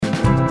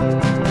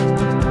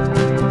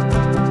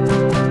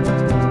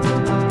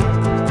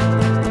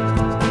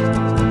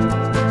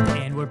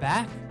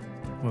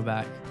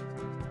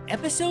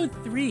Episode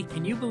 3.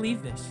 Can you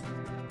believe this?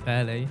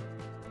 Barely.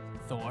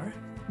 Thor,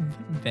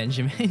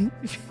 Benjamin.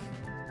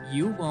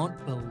 you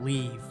won't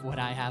believe what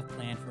I have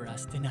planned for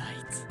us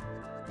tonight.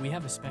 We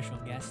have a special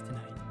guest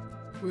tonight.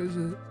 What is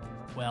it?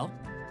 Well,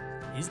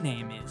 his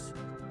name is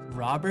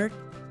Robert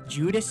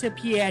Judas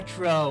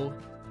Pietro,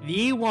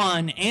 the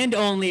one and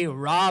only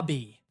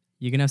Robbie.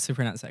 You're gonna have to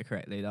pronounce that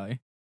correctly, though.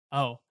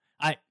 Oh,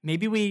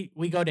 maybe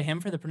we go to him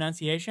for the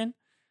pronunciation?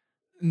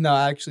 No,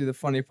 actually, the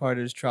funny part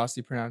is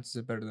Trosty pronounces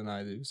it better than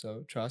I do.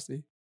 So,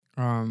 Trosty.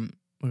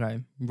 Okay.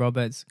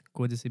 Roberts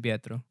Judas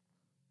Pietro.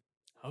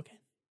 Okay.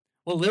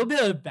 Well, a little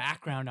bit of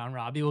background on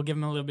Robbie. We'll give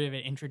him a little bit of an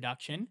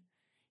introduction.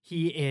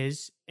 He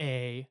is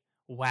a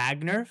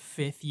Wagner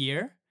 5th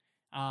year.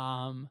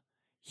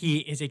 He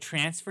is a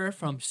transfer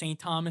from St.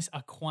 Thomas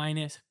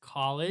Aquinas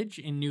College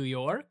in New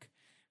York.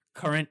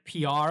 Current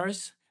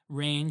PRs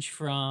range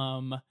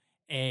from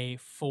a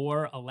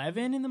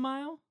 4:11 in the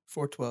mile.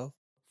 4:12.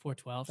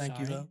 4:12. Thank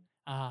you, sorry.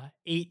 though.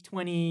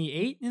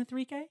 8:28 in the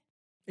 3K.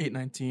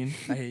 8:19.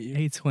 I hate you.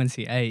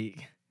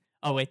 8:28.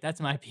 Oh wait,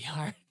 that's my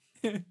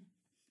PR.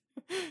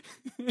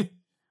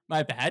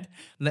 My bad.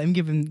 Let him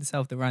give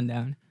himself the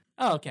rundown.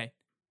 Oh, okay.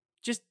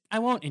 I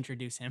won't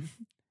introduce him.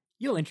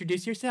 You'll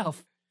introduce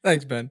yourself.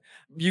 Thanks, Ben.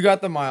 You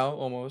got the mile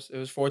almost. It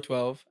was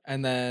 4:12,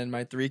 and then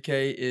my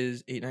 3K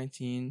is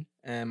 8:19,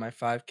 and my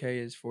 5K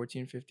is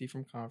 14:50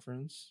 from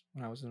conference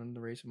when I was in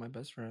the race with my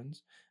best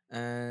friends,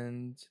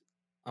 and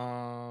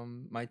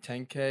my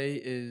 10K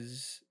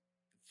is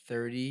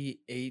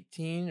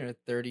 30:18 or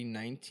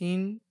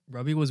 30:19.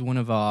 Robbie was one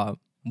of our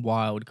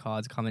wild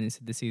cards coming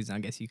into the season, I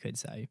guess you could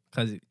say,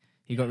 because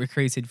he got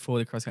recruited for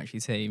the cross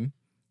country team.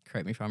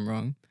 Correct me if I'm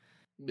wrong.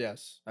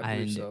 Yes, I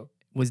believe And so.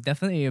 was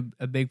definitely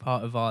a big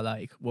part of our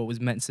what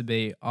was meant to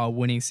be our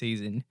winning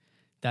season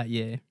that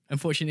year.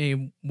 Unfortunately,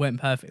 it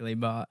went perfectly,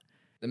 but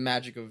The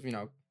magic of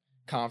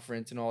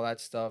conference and all that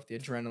stuff, the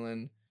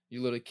adrenaline,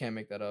 you literally can't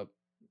make that up.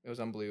 It was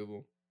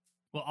unbelievable.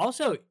 Well,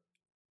 also,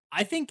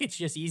 I think it's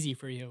just easy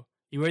for you.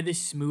 You are the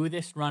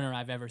smoothest runner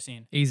I've ever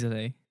seen.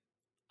 easily.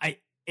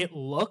 It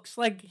looks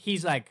like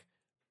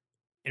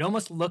it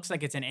almost looks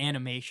like it's an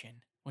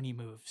animation when he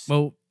moves.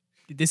 Well,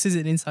 this is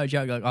an inside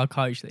joke. Like our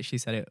coach, that she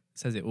says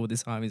it all the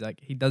time. He's like,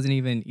 he doesn't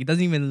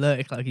even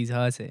look like he's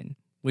hurting,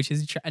 which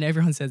is and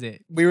everyone says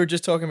it. We were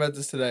just talking about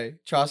this today.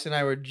 Chauncey and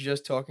I were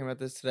just talking about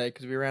this today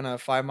because we ran a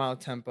 5-mile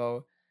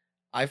tempo.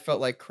 I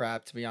felt like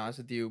crap, to be honest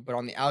with you, but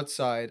on the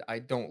outside, I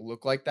don't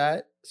look like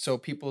that. So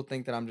people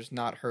think that I'm just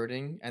not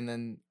hurting, and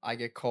then I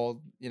get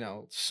called,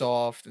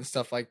 soft and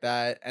stuff like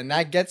that. And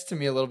that gets to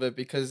me a little bit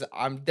because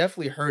I'm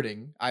definitely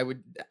hurting.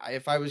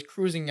 If I was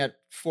cruising at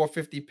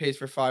 450 pace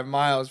for 5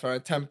 miles for a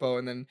tempo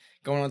and then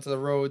going onto the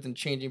roads and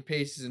changing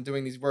paces and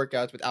doing these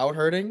workouts without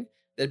hurting,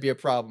 there'd be a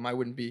problem. I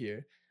wouldn't be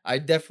here. I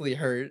definitely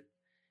hurt,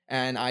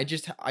 and I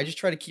just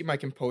try to keep my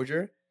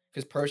composure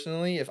because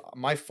personally, if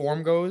my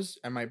form goes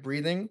and my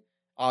breathing,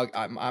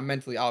 I'm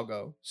mentally I'll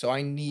go. So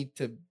I need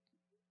to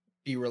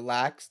be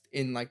relaxed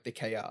in the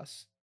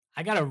chaos.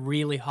 I got a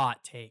really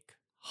hot take.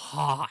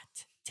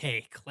 Hot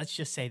take. Let's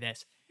just say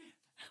this.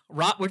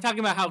 We're talking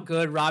about how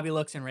good Robbie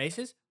looks in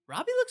races.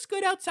 Robbie looks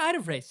good outside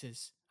of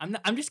races.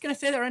 I'm just going to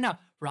say that right now.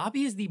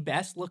 Robbie is the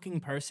best looking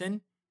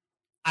person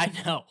I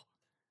know.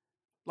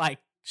 Like,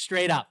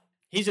 straight up.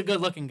 He's a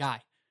good looking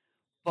guy.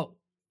 But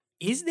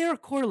is there a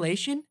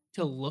correlation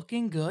to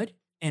looking good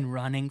and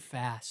running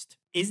fast?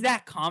 Is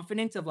that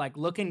confidence of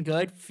looking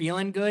good,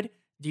 feeling good?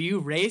 Do you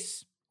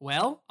race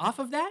well off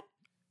of that?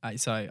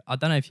 So I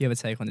don't know if you have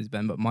a take on this,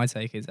 Ben, but my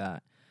take is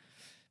that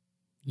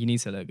you need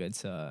to look good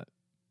to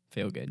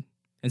feel good,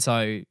 and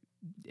so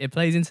it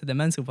plays into the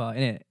mental part,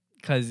 innit?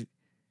 Because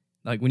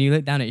when you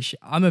look down at,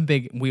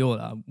 we all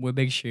are, we're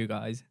big shoe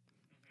guys,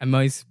 and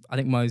I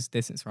think most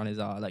distance runners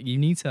are.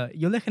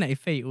 You're looking at your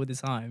feet all the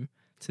time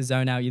to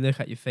zone out. You look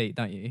at your feet,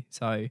 don't you?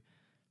 So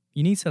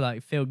you need to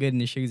feel good in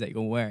the shoes that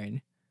you're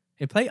wearing.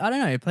 I don't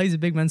know, it plays a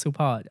big mental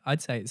part.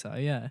 I'd say so,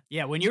 yeah.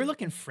 Yeah, when you're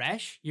looking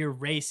fresh, you're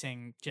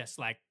racing just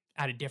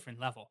at a different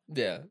level.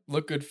 Yeah,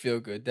 look good, feel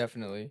good,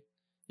 definitely.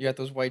 You got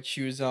those white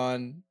shoes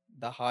on,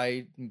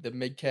 the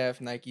mid-calf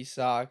Nike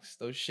socks,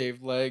 those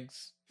shaved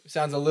legs. It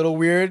sounds a little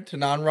weird to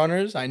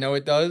non-runners. I know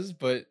it does,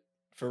 but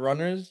for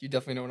runners, you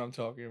definitely know what I'm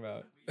talking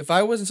about. If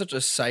I wasn't such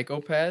a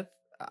psychopath,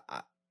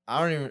 I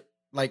don't even,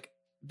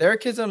 there are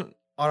kids on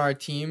our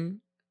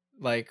team,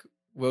 like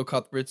Will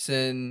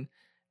Cuthbertson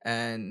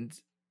and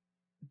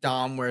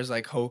Dom wears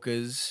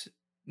Hokas.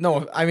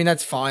 No, I mean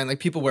that's fine.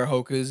 People wear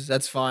Hokas,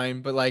 that's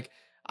fine. But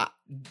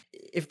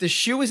if the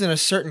shoe is in a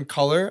certain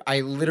color,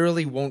 I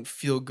literally won't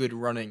feel good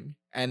running,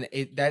 and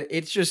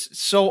it's just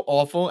so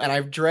awful. And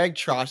I've dragged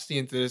Trosty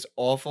into this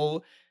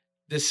awful,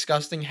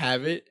 disgusting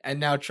habit, and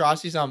now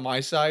Trosty's on my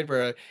side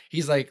where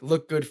he's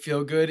look good,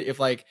 feel good. If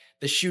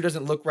the shoe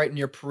doesn't look right in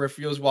your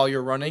peripherals while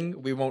you're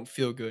running, we won't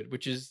feel good,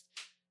 which is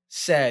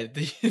sad,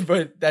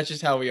 but that's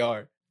just how we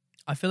are.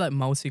 I feel like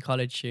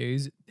multicolored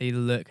shoes, they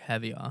look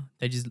heavier.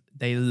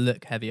 They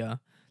look heavier.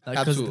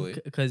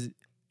 Absolutely. Because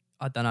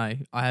I don't know.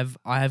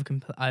 I have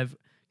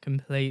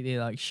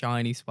completely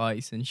shiny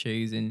spikes and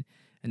shoes and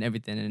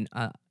everything, and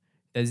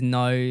There's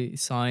no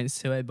science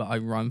to it, but I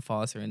run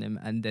faster in them,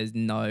 and there's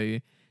no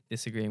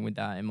disagreeing with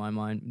that in my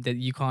mind. That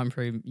you can't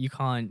prove, you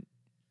can't,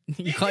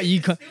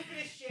 you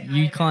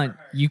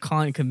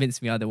can't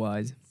convince me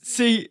otherwise.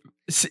 See,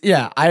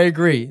 yeah, I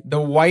agree.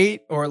 The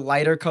white or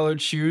lighter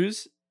colored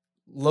shoes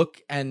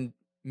look and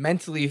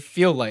mentally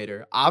feel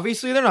lighter.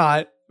 Obviously, they're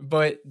not,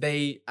 but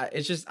they.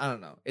 It's just I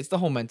don't know. It's the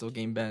whole mental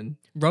game, Ben.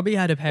 Robbie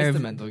had a pair It's of the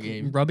mental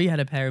game. Robbie had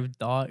a pair of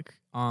dark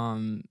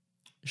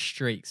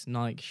streaks,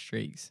 Nike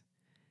streaks,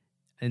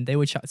 and they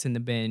were chucked in the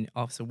bin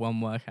after one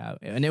workout,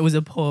 and it was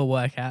a poor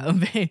workout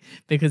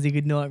because he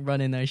could not run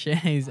in those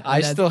shoes. And I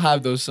that's- still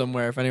have those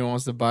somewhere if anyone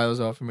wants to buy those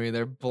off of me.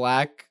 They're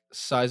black,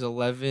 size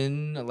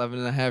 11, 11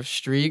 and a half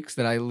streaks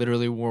that I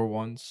literally wore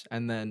once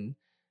and then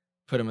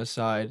put them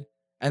aside.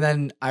 And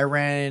then I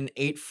ran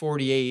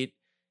 8:48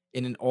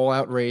 in an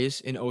all-out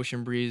race in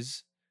Ocean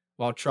Breeze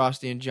while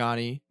Trosty and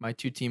Johnny, my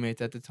two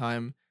teammates at the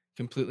time,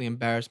 completely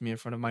embarrassed me in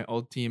front of my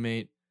old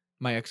teammate,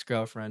 my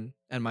ex-girlfriend,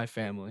 and my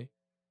family.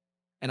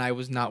 And I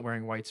was not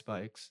wearing white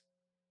spikes.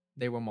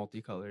 They were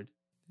multicolored.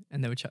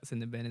 and they were chucked in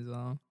the bin as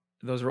well.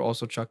 Those were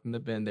also chucked in the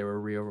bin. They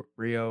were what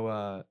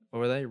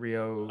were they?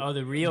 Rio Oh,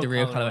 the Rio The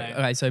real colorway. color.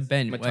 Okay, so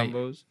Ben, wait,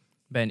 Matumbos.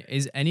 Ben,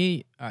 is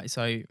any alright?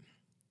 So,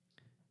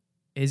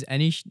 is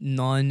any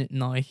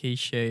non-Nike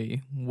shoe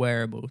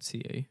wearable to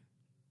you?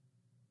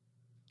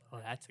 Oh,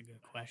 that's a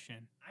good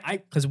question. I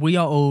Because we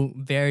are all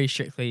very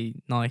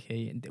strictly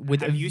Nike,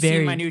 with have a you very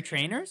seen my new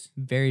trainers?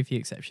 very few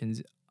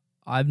exceptions.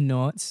 I've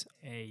not.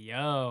 Hey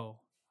yo,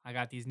 I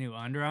got these new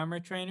Under Armour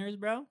trainers,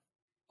 bro.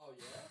 Oh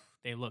yeah.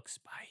 They look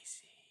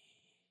spicy.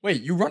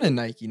 Wait, you run in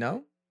Nike,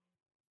 no?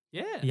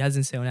 Yeah. He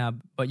hasn't sale now,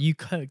 but you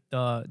cooked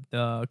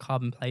the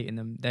carbon plate in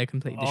them. They're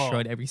completely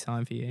destroyed every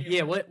time for you.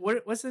 Yeah.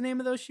 What's the name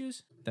of those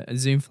shoes? The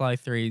Zoom Fly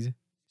 3s.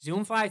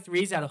 Zoom Fly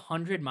 3s at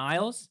 100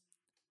 miles.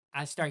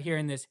 I start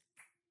hearing this,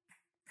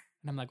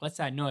 and I'm like, "What's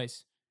that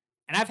noise?"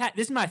 And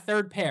this is my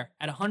third pair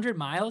at 100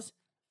 miles.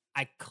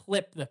 I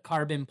clip the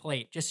carbon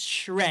plate, just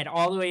shred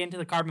all the way into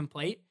the carbon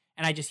plate,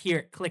 and I just hear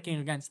it clicking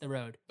against the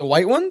road. The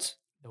white ones?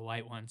 The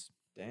white ones.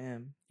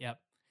 Damn. Yep.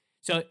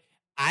 So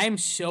I'm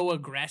so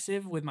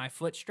aggressive with my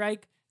foot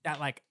strike that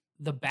like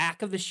the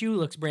back of the shoe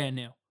looks brand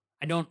new.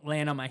 I don't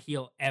land on my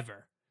heel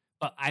ever,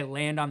 but I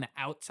land on the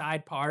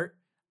outside part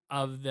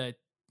of the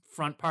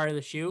front part of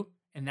the shoe,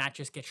 and that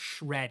just gets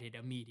shredded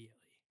immediately.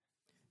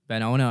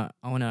 Ben, I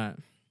wanna,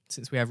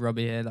 since we have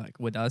Robbie here, like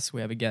with us,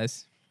 we have a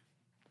guest.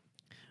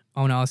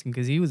 I wanna ask him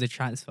because he was a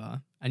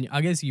transfer, and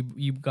I guess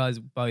you guys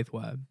both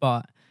were,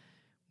 but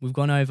we've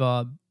gone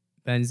over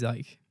Ben's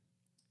like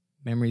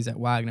memories at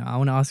Wagner. I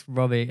wanna ask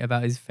Robbie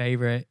about his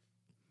favorite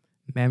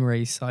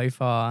memory so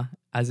far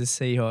as a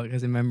Seahawk,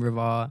 as a member of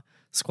our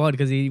squad,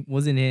 because he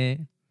wasn't here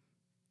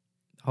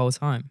the whole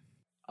time.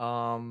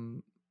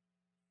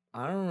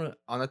 I don't know.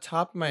 On the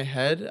top of my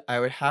head, I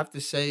would have to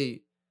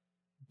say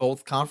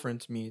both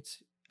conference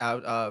meets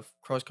out of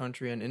cross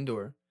country and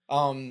indoor.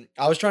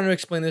 I was trying to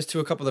explain this to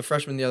a couple of the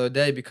freshmen the other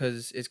day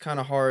because it's kind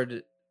of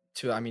hard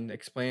to,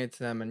 explain it to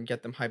them and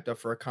get them hyped up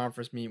for a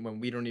conference meet when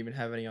we don't even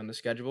have any on the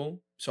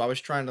schedule. So I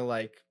was trying to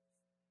like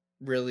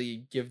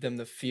really give them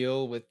the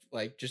feel with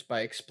like just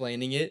by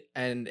explaining it,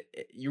 and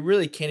you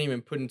really can't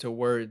even put into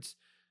words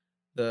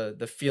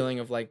the feeling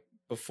of like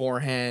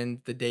beforehand,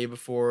 the day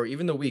before,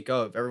 even the week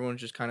of. Everyone's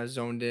just kind of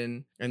zoned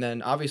in, and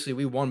then obviously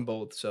we won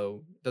both,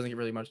 so it doesn't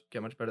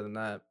get much better than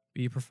that.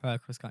 But you prefer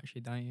cross country,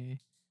 don't you?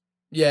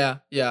 Yeah,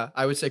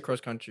 I would say cross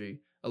country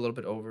a little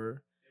bit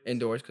over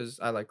indoors because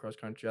I like cross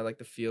country. I like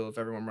the feel of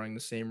everyone running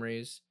the same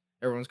race.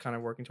 Everyone's kind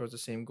of working towards the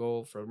same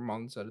goal for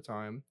months at a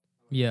time.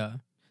 Yeah.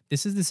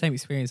 This is the same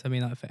experience. I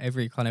mean, like for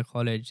every kind of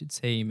college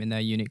team in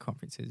their unique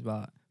conferences,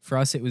 but for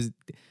us, it was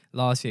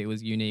last year. It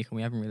was unique, and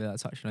we haven't really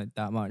touched on it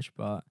that much.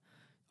 But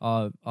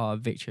our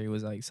victory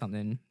was like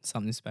something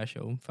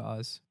special for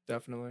us.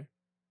 Definitely.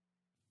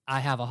 I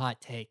have a hot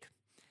take.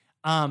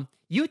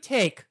 You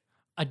take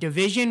a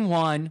Division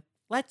I,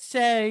 let's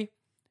say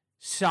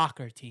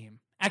soccer team.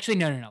 Actually,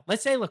 no.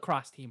 Let's say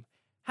lacrosse team.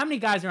 How many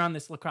guys are on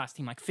this lacrosse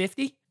team? Like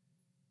 50?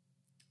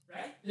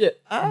 Right?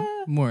 Yeah.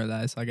 More or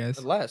less, I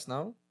guess. Less,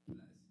 no?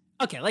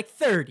 Okay, like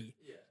 30.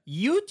 Yeah.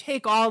 You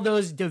take all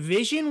those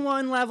Division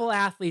I level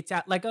athletes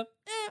at like a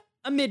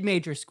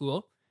mid-major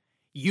school.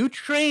 You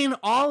train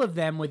all of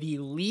them with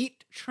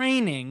elite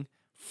training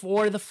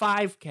for the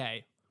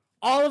 5K.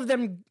 All of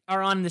them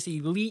are on this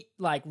elite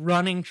like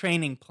running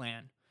training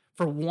plan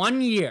for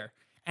 1 year.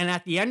 And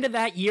at the end of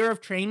that year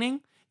of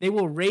training, they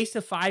will race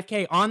a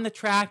 5K on the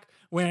track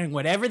wearing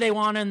whatever they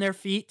want on their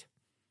feet.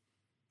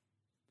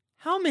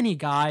 How many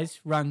guys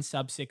run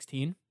sub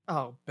 16?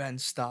 Oh, Ben,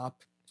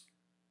 stop.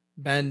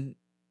 Ben,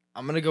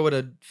 I'm going to go with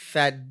a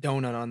fat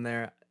donut on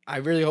there. I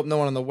really hope no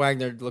one on the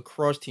Wagner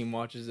lacrosse team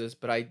watches this,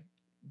 but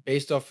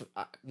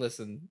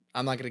listen,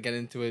 I'm not going to get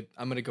into it.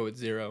 I'm going to go with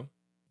 0.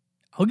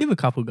 I'll give a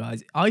couple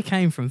guys. I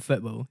came from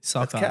football,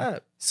 That's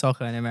cap.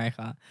 soccer in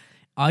America.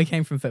 I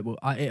came from football.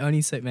 It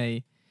only took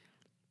me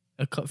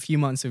a few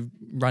months of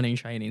running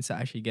training to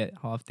actually get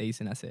half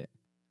decent. That's it.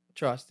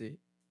 Trusty,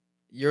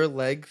 your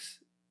legs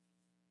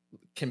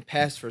can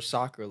pass for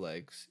soccer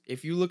legs.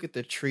 If you look at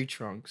the tree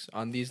trunks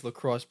on these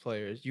lacrosse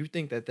players, you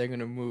think that they're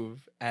gonna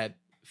move at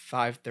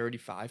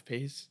 5:35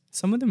 pace,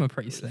 Some of them are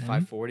pretty slim.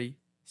 5:40.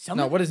 Some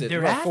No, of- what is it? They're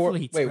About four-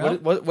 athletes, Wait, bro.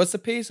 what's the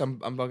pace? I'm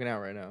bugging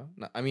out right now.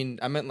 No, I mean,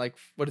 I meant like,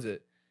 what is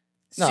it?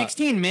 No.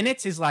 16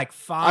 minutes is like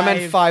 5. I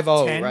meant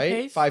 5:0, 10 right?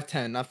 pace?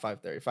 5:10, not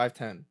 5:30.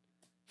 5:10,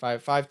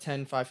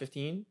 5:10,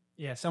 5:15,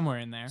 Yeah, somewhere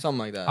in there. something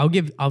like that. I'll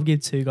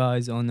give two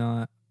guys on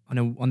the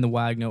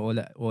Wagner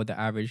or the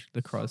average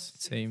lacrosse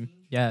team.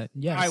 Yeah,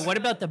 yes. All right, what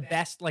about the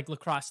best like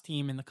lacrosse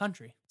team in the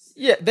country?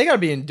 Yeah, they gotta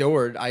be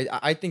endured.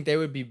 I think they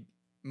would be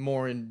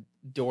more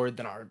endured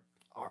than our.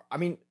 I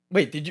mean,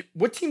 wait,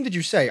 what team did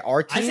you say?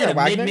 Our team I said or a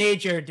Wagner?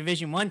 mid-major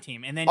Division 1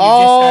 team, and then you just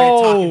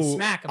started talking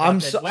smack about I'm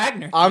the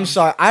Wagner team. I'm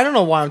sorry. I don't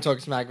know why I'm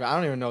talking smack, but I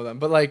don't even know them.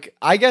 But like,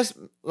 I guess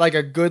like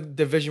a good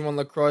Division 1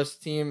 lacrosse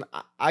team.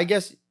 I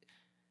guess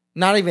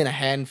not even a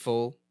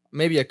handful,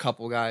 maybe a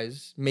couple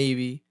guys,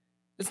 maybe.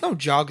 It's no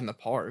jog in the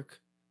park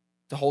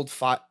to hold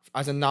five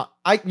as a not.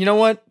 You know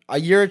what? A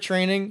year of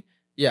training,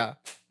 yeah,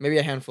 maybe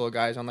a handful of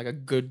guys on like a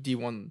good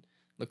D1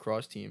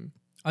 lacrosse team.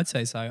 I'd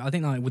say so. I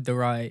think like with the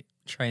right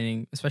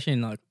training, especially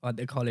in like at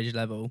the college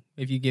level,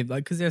 if you give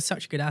like because they're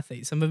such good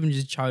athletes, some of them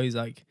just chose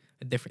like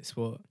a different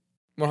sport.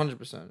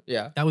 100%.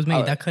 Yeah. That was me.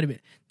 Oh, That could have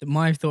been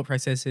my thought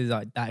process is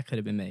like that could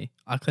have been me.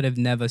 I could have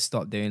never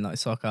stopped doing like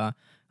soccer,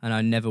 and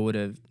I never would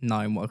have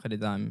known what I could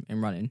have done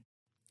in running.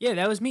 Yeah,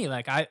 that was me.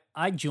 Like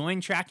I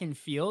joined track and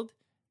field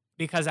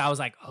because I was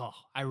like, oh,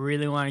 I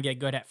really want to get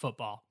good at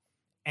football.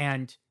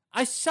 And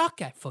I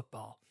suck at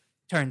football,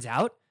 turns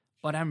out,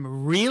 but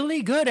I'm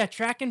really good at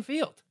track and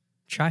field.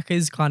 Track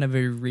is kind of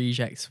a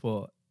reject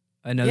sport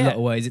in a Yeah. lot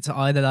of ways. It's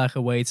either like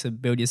a way to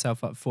build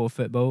yourself up for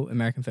football,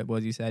 American football,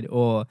 as you said,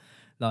 or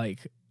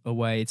like a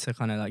way to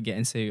kind of like get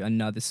into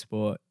another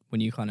sport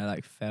when you kind of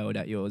like failed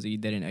at yours or you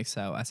didn't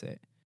excel at it.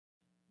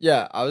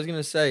 Yeah, I was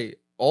gonna say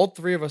all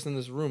three of us in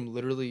this room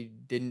literally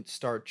didn't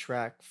start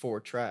track for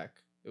track.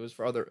 It was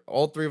for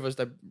all three of us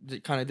that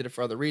kind of did it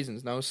for other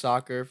reasons. No,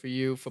 soccer for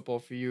you, football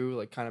for you,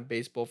 like kind of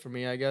baseball for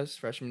me, I guess,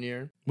 freshman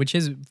year. Which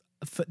is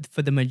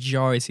for the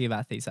majority of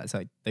athletes, that's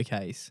like the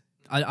case.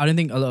 I don't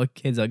think a lot of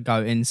kids like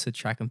go into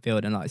track and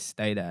field and like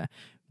stay there.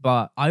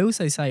 But I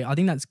also say I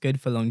think that's good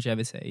for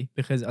longevity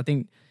because I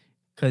think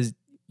because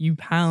you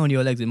pound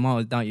your legs in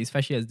miles, don't you?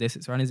 Especially as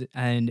distance runners.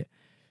 And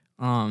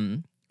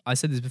I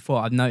said this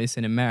before. I've noticed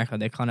in America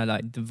they kind of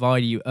like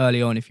divide you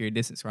early on if you're a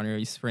distance runner or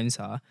a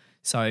sprinter.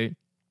 So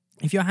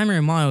if you're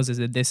hammering miles as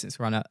a distance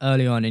runner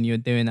early on and you're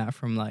doing that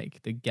from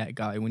like the get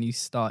go when you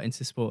start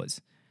into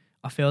sports,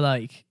 I feel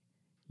like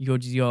your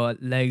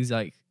legs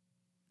like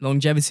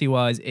longevity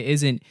wise, it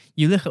isn't.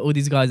 You look at all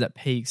these guys that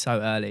peak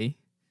so early,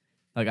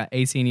 like at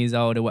 18 years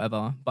old or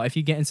whatever. But if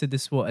you get into the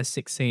sport at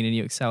 16 and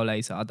you excel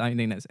later, I don't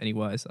think that's any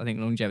worse. I think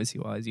longevity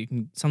wise, you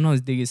can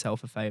sometimes do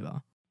yourself a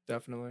favor.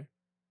 Definitely.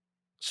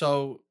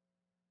 So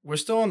we're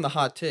still on the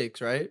hot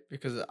takes, right?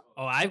 Because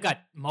Oh, I've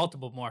got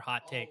multiple more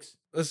hot takes.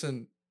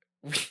 listen,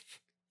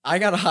 I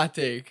got a hot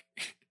take.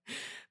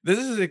 This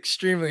is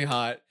extremely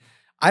hot.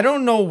 I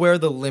don't know where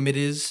the limit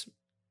is,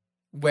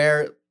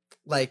 where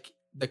like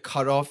the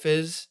cutoff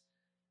is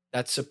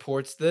that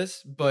supports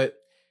this, but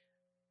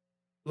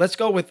let's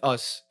go with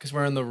us because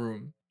we're in the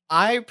room.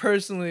 I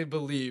personally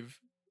believe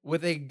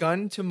with a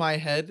gun to my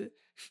head,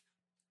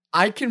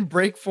 I can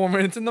break 4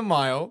 minutes in the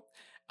mile.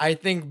 I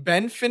think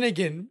Ben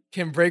Finnegan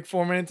can break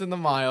 4 minutes in the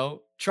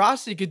mile.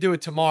 Trossi could do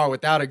it tomorrow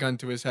without a gun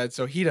to his head,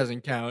 so he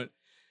doesn't count.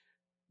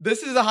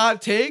 This is a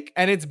hot take,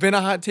 and it's been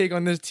a hot take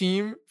on this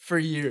team for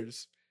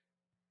years.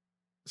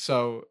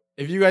 So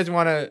if you guys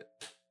want to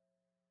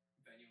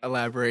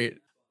elaborate.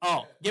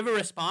 Oh, give a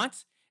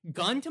response?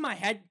 Gun to my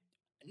head?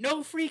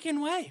 No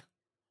freaking way.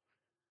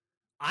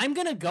 I'm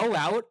going to go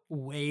out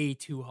way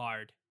too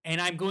hard,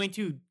 and I'm going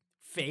to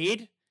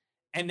fade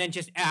and then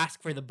just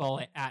ask for the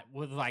bullet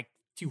with like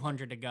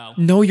 200 to go.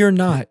 No, you're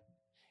not.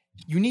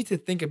 You need to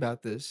think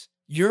about this.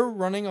 You're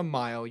running a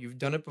mile. You've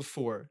done it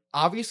before.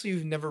 Obviously,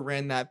 you've never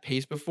ran that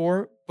pace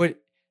before, but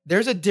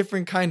there's a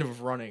different kind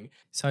of running.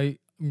 So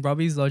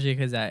Robbie's logic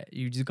is that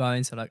you just go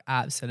into like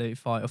absolute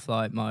fight or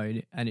flight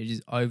mode and it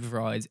just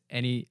overrides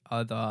any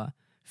other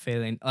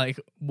feeling, like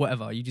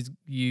whatever.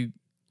 You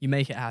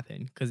make it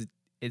happen because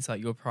it's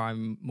like your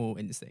primal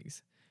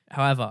instincts.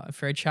 However,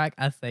 for a track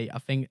athlete, I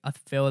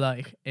feel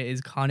like it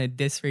is kind of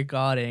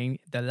disregarding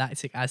the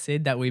lactic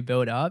acid that we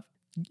build up.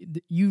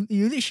 You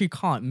literally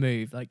can't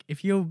move. Like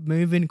if you're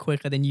moving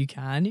quicker than you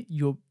can,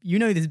 you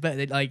know this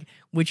better. Like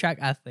we're track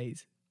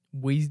athletes,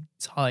 we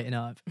tighten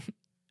up.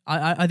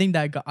 I think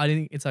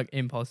it's like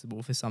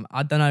impossible for some.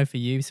 I don't know for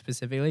you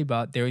specifically,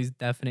 but there is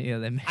definitely a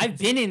limit. I've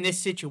been in this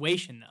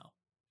situation though.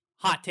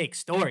 Hot take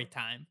story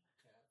time.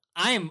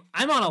 I'm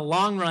on a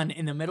long run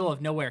in the middle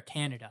of nowhere,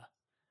 Canada.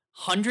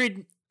 I'm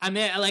in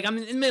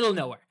the middle of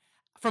nowhere.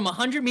 From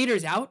 100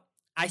 meters out,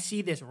 I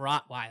see this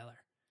Rottweiler,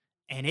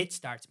 and it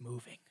starts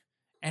moving,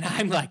 and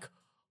I'm like,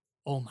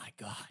 "Oh my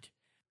god,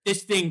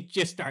 this thing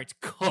just starts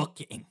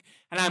cooking!"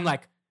 And I'm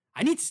like,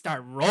 "I need to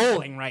start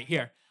rolling right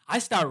here." I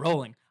start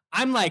rolling.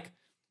 I'm like,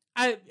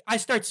 I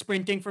start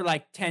sprinting for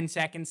like 10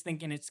 seconds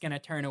thinking it's going to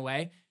turn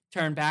away,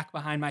 turn back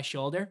behind my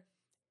shoulder.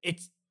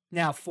 It's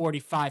now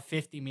 45,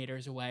 50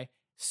 meters away,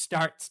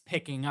 starts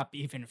picking up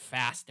even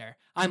faster.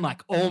 I'm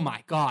like, oh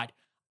my God,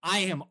 I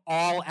am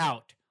all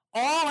out,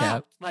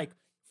 Cap. like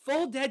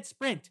full dead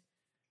sprint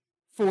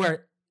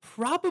for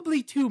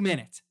probably 2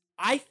 minutes.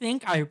 I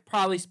think I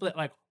probably split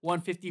like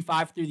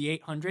 155 through the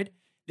 800.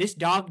 This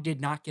dog did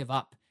not give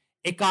up.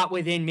 It got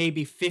within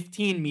maybe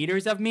 15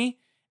 meters of me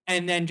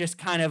and then just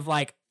kind of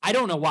like, I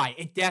don't know why.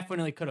 It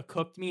definitely could have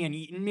cooked me and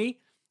eaten me.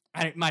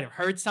 I might have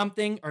heard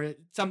something or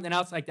something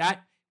else like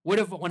that. Would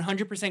have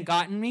 100%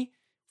 gotten me.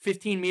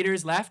 15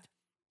 meters left.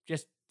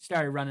 Just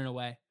started running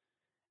away.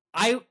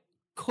 I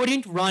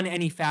couldn't run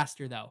any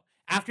faster though.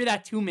 After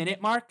that 2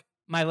 minute mark,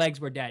 my legs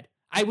were dead.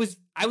 I was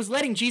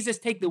letting Jesus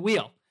take the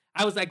wheel.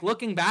 I was like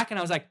looking back and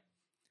I was like,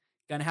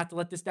 gonna have to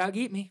let this dog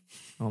eat me.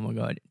 Oh my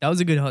God, that was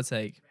a good hot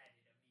take.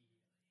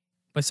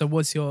 But so,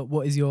 what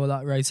is your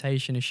like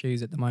rotation of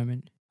shoes at the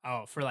moment?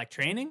 Oh, for like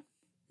training?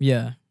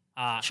 Yeah,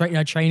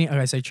 training.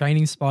 Okay, so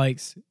training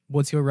spikes.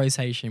 What's your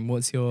rotation?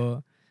 What's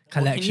your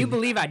collection? Well, can you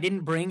believe I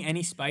didn't bring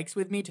any spikes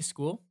with me to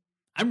school?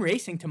 I'm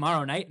racing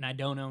tomorrow night and I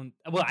don't own,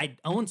 well, I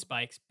own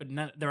spikes, but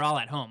they're all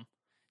at home.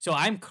 So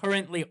I'm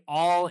currently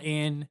all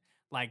in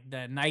like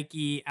the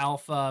Nike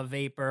Alpha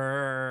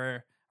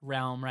Vapor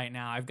realm right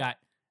now. I've got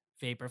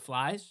Vapor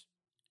Flies,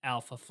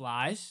 Alpha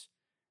Flies.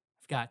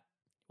 I've got,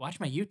 watch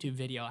my YouTube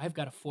video. I've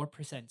got a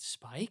 4%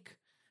 spike.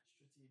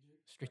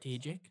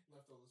 Strategic.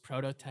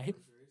 Prototype.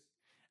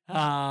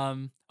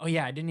 Oh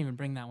yeah, I didn't even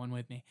bring that one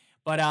with me.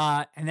 But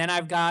and then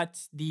I've got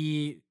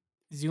the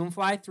Zoom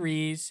Fly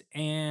 3s,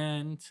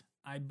 and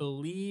I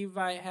believe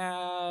I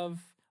have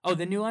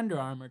the new Under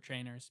Armour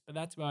trainers, but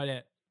that's about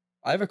it.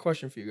 I have a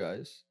question for you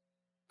guys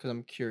because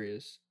I'm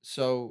curious.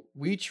 So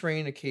we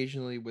train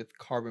occasionally with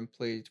carbon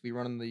plates. We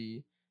run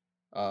the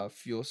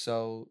fuel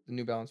cell, the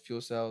New Balance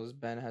fuel cells.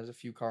 Ben has a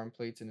few carbon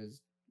plates in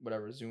his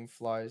whatever Zoom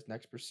Flies,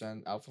 Next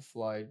Percent, Alpha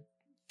Fly,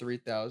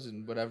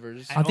 3000,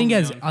 whatever's. I think he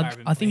only has. own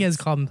carbon I think he has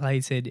plates. carbon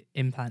plated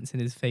implants in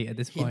his feet at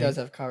this He point. does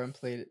have carbon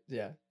plated.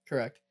 Yeah,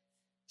 correct.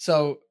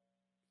 So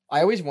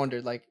I always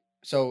wondered, like,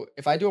 so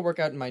if I do a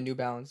workout in my New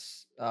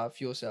Balance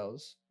fuel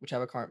cells, which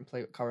have a carbon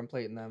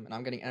plate in them, and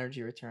I'm getting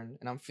energy return,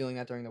 and I'm feeling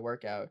that during the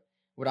workout,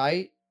 would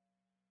I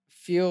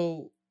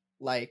feel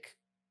like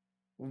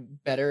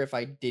better if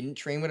I didn't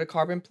train with a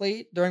carbon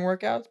plate during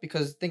workouts?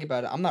 Because think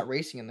about it, I'm not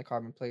racing in the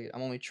carbon plate.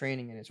 I'm only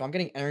training in it. So I'm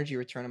getting energy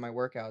return in my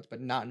workouts, but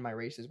not in my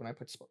races when I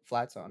put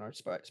flats on or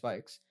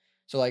spikes.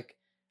 So like,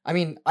 I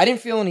mean, I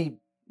didn't feel any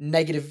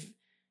negative,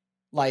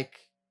 like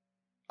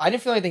I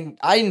didn't feel anything,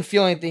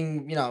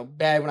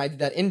 bad when I did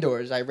that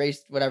indoors. I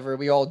raced whatever,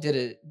 we all did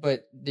it.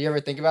 But do you ever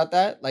think about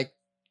that? Like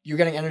you're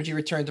getting energy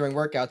return during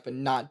workouts, but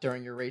not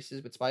during your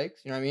races with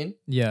spikes. You know what I mean?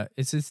 Yeah,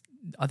 it's just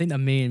I think that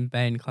me and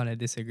Ben kind of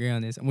disagree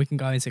on this, and we can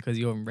go into because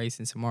you're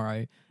racing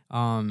tomorrow.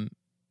 And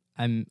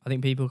I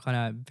think people kind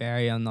of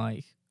vary on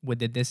like with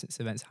the distance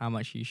events how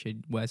much you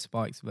should wear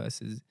spikes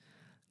versus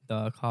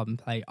the carbon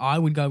plate. I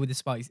would go with the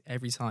spikes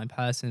every time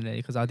personally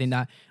because I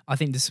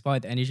think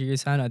despite the energy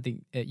return, I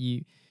think that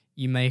you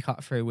make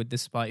up through with the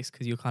spikes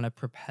because you're kind of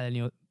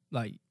propelling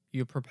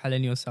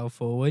yourself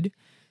forward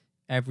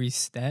every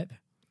step.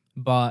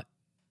 But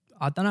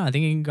I don't know. I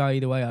think it can go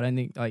either way. I don't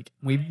think like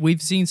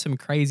we've seen some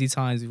crazy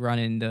times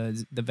running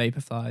the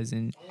Vaporflies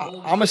and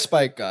I'm a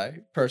spike guy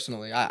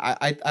personally.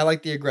 I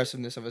like the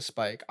aggressiveness of a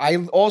spike. I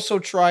also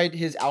tried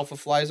his Alpha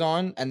Flies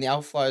on, and the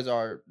Alpha Flies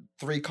are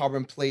 3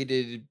 carbon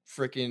plated,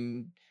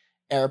 freaking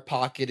air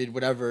pocketed,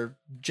 whatever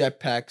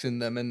jetpacks in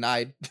them, and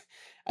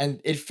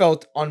and it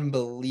felt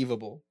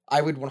unbelievable.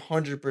 I would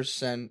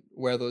 100%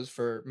 wear those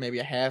for maybe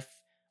a half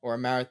or a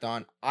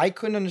marathon. I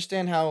couldn't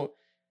understand how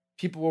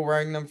people were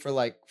wearing them for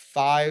like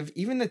 5,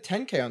 even the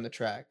 10K on the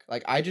track.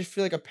 Like I just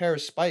feel like a pair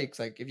of spikes.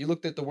 Like if you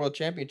looked at the world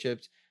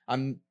championships,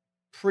 I'm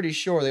pretty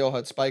sure they all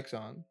had spikes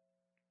on.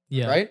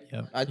 yeah, Right?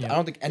 yeah, I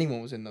don't think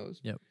anyone was in those.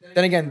 Yep.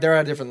 Then again, they're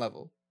at a different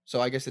level,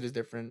 so I guess it is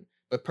different.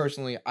 But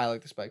personally, I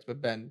like the spikes.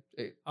 But Ben,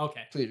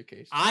 Okay. plead your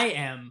case. I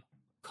am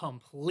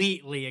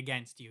completely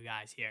against you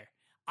guys here.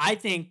 I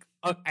think,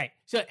 okay,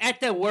 so at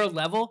the world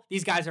level,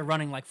 these guys are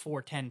running like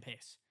 4:10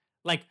 pace.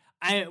 Like,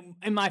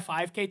 in my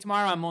 5K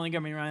tomorrow, I'm only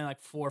going to be running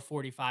like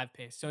 4:45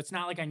 pace. So it's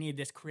not like I need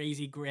this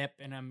crazy grip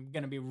and I'm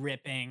going to be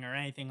ripping or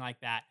anything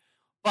like that.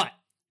 But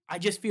I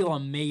just feel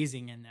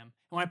amazing in them.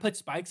 And when I put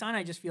spikes on,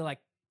 I just feel like,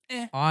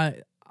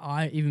 I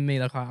even me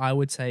like I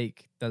would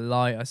take the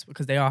lightest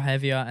because they are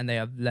heavier and they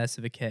have less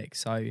of a kick.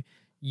 So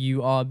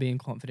you are being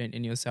confident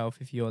in yourself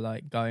if you're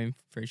like going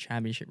for a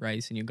championship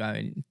race and you're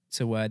going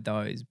to wear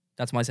those.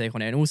 That's my take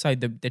on it. And also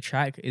the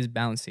track is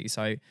bouncy.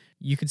 So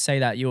you could say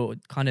that you're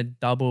kind of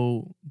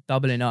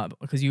doubling up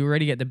because you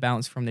already get the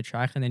bounce from the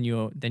track and then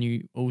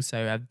you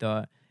also have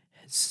the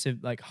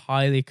like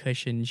highly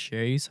cushioned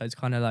shoe. So it's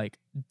kind of like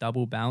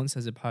double bounce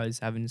as opposed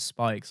to having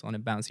spikes on a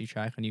bouncy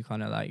track and you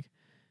kind of like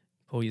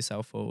pull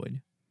yourself forward.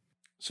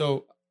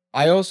 So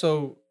I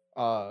also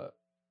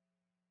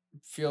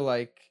feel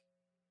like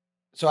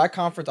So at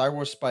conference, I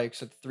wore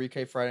spikes at the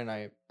 3K Friday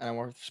night, and I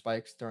wore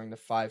spikes during the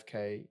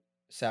 5K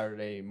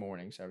Saturday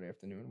morning, Saturday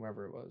afternoon,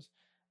 wherever it was.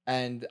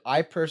 And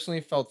I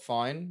personally felt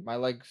fine. My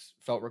legs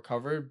felt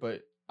recovered,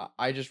 but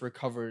I just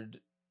recovered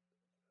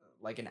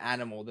like an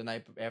animal the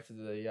night after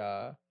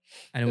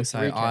And the also,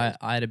 3K.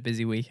 I had a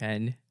busy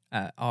weekend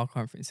at our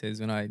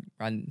conferences when I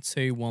ran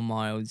 2 1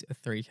 miles, a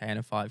 3K, and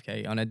a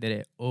 5K, and I did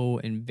it all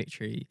in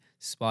Victory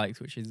spikes,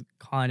 which is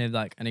kind of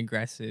like an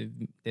aggressive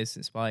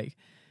distance spike.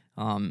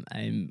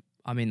 And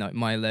I mean, like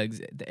my legs,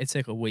 it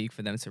took a week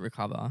for them to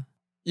recover.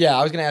 Yeah,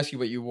 I was gonna ask you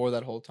what you wore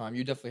that whole time.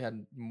 You definitely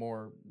had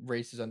more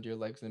races under your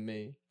legs than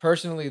me.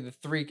 Personally, the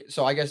three.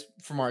 So I guess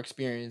from our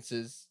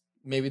experiences,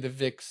 maybe the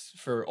VIX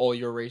for all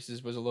your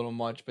races was a little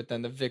much, but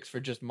then the VIX for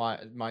just my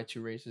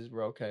two races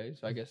were okay.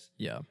 So I guess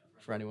Yeah.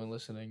 for anyone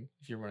listening,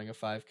 if you're running a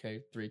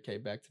 5K, 3K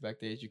back to back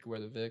days, you could wear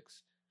the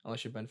VIX,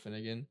 unless you're Ben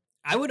Finnegan.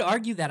 I would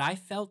argue that I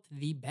felt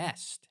the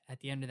best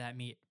at the end of that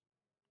meet.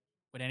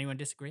 Would anyone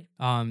disagree?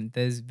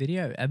 There's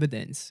video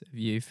evidence of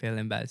you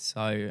feeling best,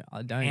 so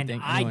I don't And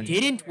think I anyone.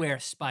 didn't wear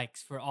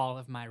spikes for all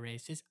of my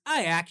races.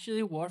 I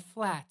actually wore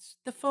flats,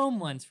 the foam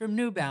ones from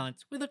New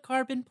Balance with a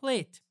carbon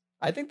plate.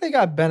 I think they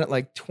got Ben at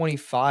like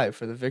 25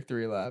 for the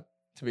victory lap.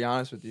 To be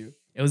honest with you,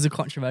 It was a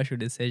controversial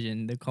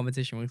decision. The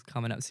competition was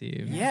coming up to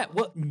you. Yeah,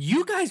 well,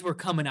 you guys were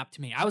coming up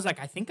to me. I was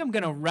like, I think I'm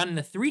going to run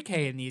the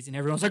 3K in these. And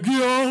everyone's like,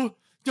 yo,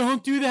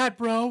 don't do that,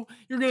 bro.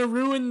 You're going to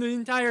ruin the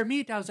entire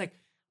meet. I was like,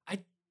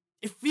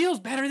 it feels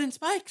better than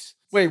spikes.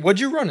 wait, what'd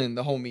you run in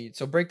the whole meet?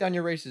 So break down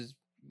your races.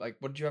 Like,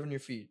 what did you have on your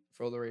feet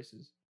for all the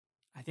races?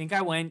 I think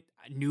I went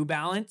New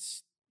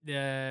Balance.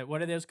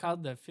 What are those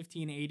called? The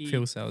 1580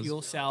 Fuel cells.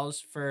 Fuel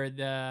cells for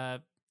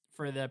the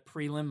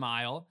prelim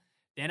mile.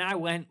 Then I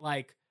went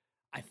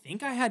I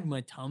think I had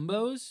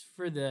Matumbos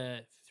for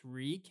the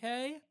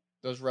 3K.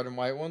 Those red and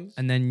white ones.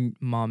 And then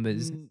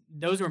Mambas.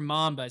 Those were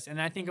Mambas,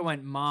 and I think I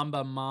went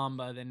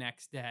Mamba the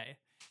next day.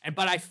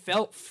 But I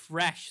felt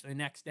fresh the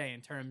next day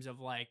in terms of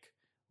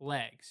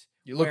legs.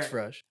 You looked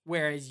fresh.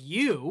 Whereas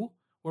you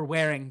were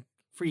wearing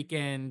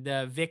freaking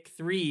the Vic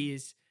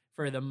 3s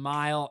for the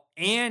mile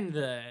and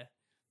the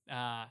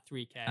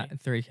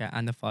 3K 3K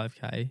and the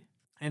 5K.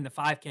 and the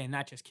 5K, and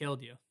that just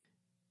killed you.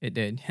 It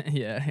did.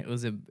 Yeah, it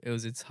was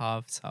a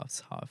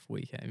tough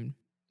weekend.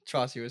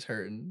 Trossi was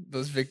hurting.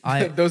 Those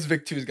I- those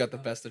Vic 2s got the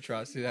best of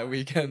Trossi that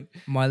weekend.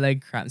 My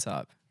leg cramps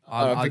up.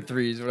 Vic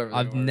 3s, whatever. they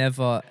I've were.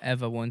 never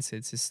ever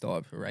wanted to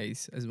stop a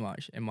race as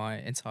much in my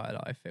entire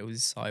life. It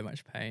was so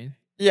much pain.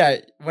 Yeah,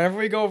 whenever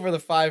we go over the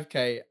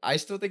 5K, I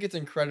still think it's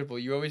incredible.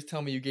 You always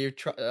tell me you gave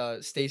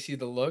Stacy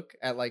the look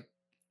at what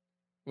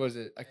was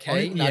it, a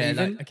K? Not yeah,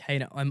 even? like a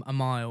K, a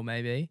mile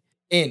maybe.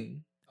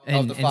 In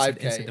of the 5K.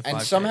 the And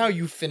 5K. somehow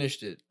you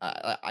finished it.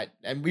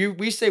 And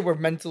we say we're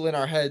mental in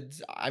our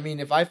heads. I mean,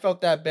 if I felt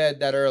that bad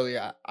that early,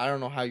 I don't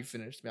know how you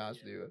finished, to be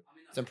honest with you.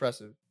 It's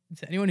impressive.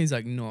 To anyone who's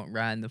not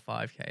ran the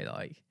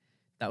 5K,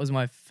 that was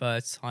my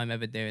first time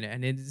ever doing it,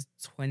 and it is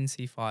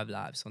 25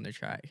 laps on the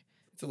track.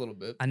 It's a little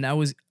bit. And I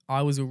was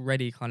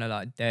already kind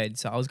of dead,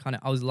 so I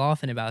was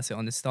laughing about it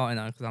on the starting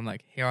line because I'm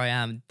like, here I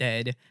am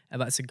dead,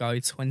 about to go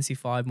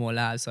 25 more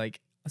laps,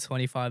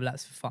 25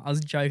 laps for fun. I was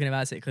joking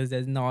about it because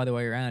there's no other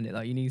way around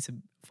it. You need to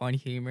find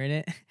humor in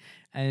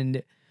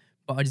it,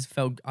 but I just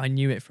felt I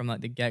knew it from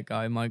the get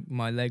go.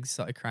 My legs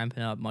started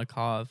cramping up, my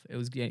calf, it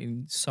was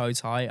getting so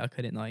tight I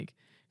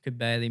could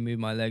barely move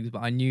my legs, but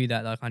I knew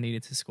that I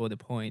needed to score the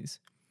points.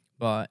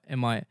 But in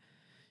my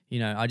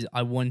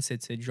I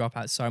wanted to drop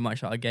out so much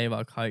that I gave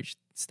our coach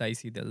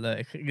Stacy the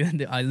look.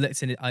 I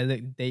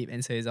looked deep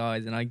into his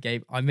eyes, and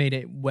I made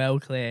it well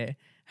clear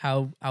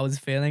how I was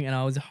feeling, and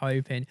I was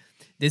hoping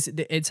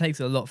it takes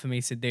a lot for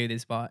me to do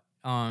this, but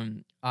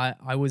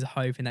I was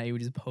hoping that he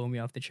would just pull me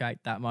off the track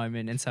that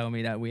moment and tell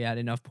me that we had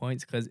enough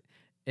points, because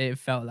it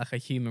felt like a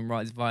human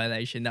rights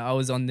violation that I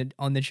was on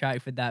the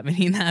track for that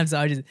many laps.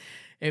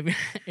 It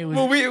was.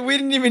 Well, we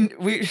didn't even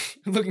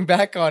looking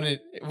back on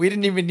it, we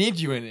didn't even need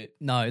you in it.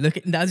 No, look,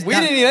 We didn't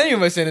need any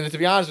of us in it, to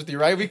be honest with you,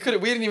 right? We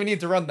didn't even need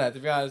to run that, to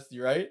be honest with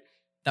you, right?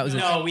 That was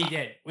No, we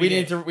did. We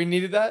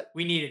needed that.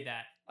 We needed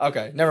that.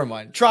 Okay, never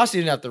mind. Trossi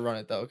didn't have to run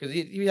it though, because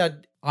he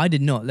had. I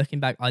did not. Looking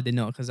back, I did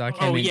not, because I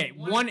came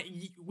in.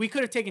 We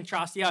could have taken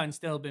Trossi out and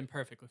still been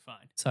perfectly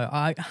fine. So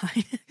I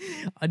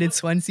did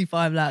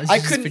 25 laps I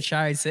just couldn't- for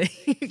charity.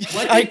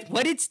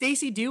 What did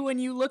Stacy do when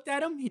you looked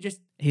at him?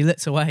 He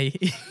looks away.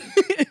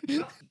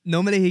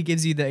 Normally he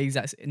gives you the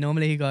exact.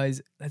 Normally he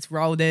goes, "Let's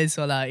roll this,"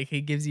 or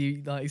he gives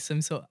you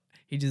some sort.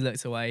 He just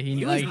looks away.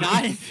 He was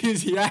not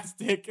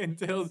enthusiastic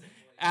until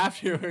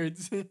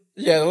afterwards.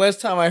 Yeah, the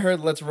last time I heard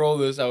 "Let's roll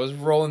this," I was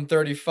rolling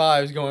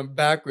 35s, going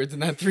backwards in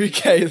that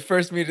 3K, the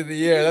first meet of the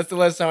year. That's the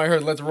last time I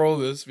heard "Let's roll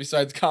this."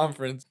 Besides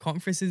conference,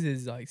 Conferences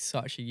is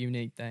such a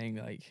unique thing.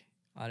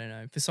 I don't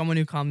know, for someone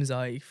who comes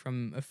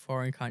from a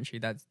foreign country,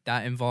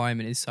 that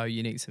environment is so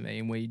unique to me,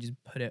 and where you just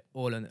put it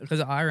all on.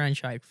 Because I ran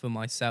track for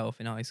myself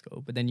in high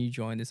school, but then you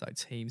join this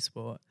team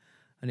sport,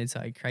 and it's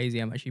crazy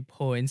how much you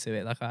pour into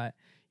it.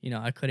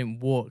 I couldn't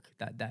walk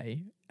that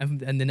day, and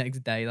the next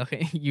day,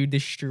 you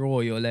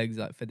destroy your legs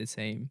for the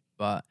team.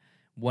 But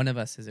one of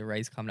us has a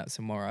race coming up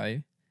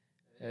tomorrow.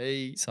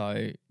 Hey,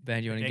 So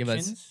Ben, you want to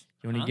Predictions?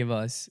 give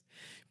us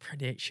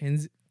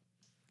predictions?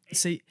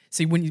 See,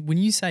 when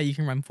you say you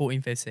can run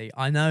 14:50,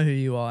 I know who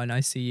you are and I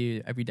see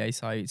you every day.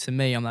 So to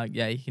me, I'm like,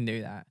 yeah, you can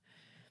do that.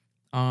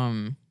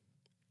 However,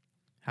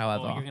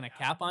 Oh, you're gonna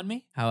cap on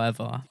me?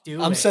 however,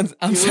 Do I'm it. sensing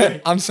Do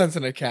it. I'm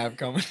sensing a cab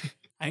coming.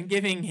 I'm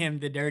giving him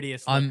the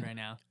dirtiest look right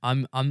now.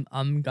 I'm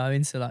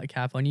going to like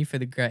cap on you for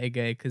the greater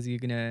good because you're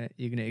gonna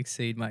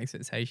exceed my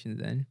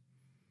expectations. Then,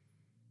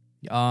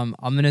 I'm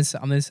gonna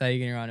say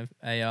you're gonna run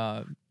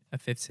a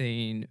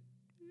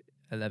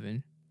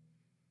 15:11.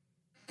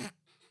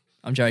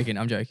 I'm joking.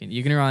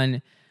 You're gonna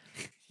run.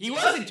 He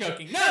wasn't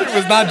joking. No, I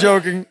was not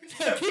joking.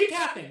 Keep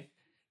capping.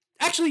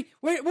 Actually,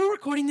 we're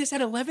recording this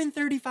at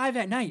 11:35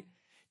 at night.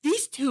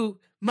 These two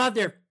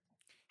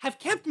have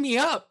kept me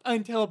up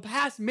until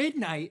past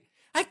midnight.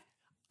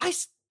 I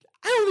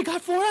only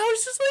got 4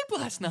 hours of sleep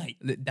last night.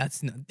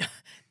 That's not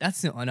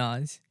on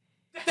us.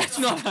 That's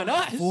not on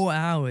us. 4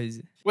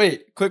 hours.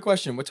 Wait, quick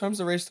question. What time's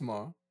the race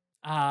tomorrow?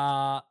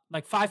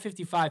 Like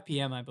 5:55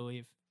 p.m. I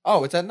believe.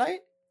 Oh, it's at night?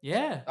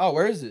 Yeah, Oh,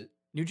 where is it?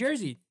 New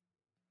Jersey.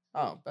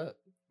 Oh, bet.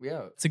 We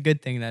out. It's a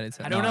good thing that it's.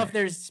 At I don't know night. if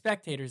there's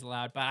spectators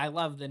allowed, but I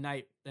love the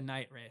night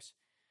race.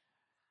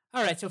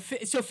 All right, so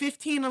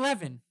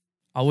 15:11.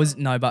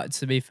 But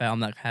to be fair, I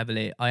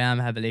am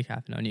heavily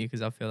capping on you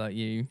because I feel like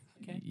you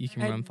Okay.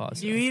 can run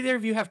faster. Do either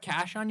of you have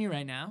cash on you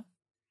right now?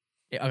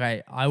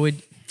 Okay, I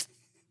would.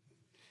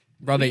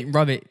 Robbie,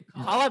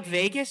 Call up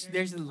Vegas.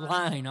 There's a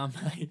line on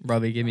my.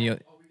 Robbie, give me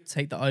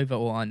take the over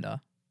or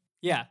under.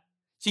 Yeah.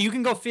 So you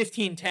can go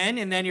 15:10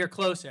 and then you're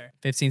closer.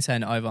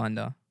 15:10 over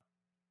under.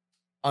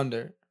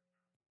 Under.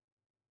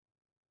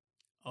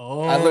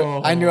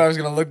 Oh. I knew I was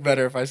gonna look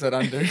better if I said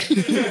under.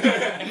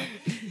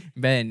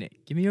 Ben,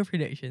 give me your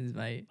predictions,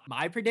 mate.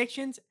 My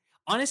predictions?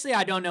 Honestly,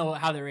 I don't know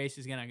how the race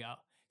is going to go.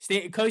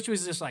 Coach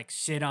was just like,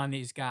 sit on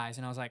these guys.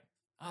 And I was like,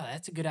 oh,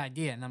 that's a good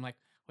idea. And I'm like,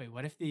 wait,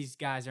 what if these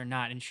guys are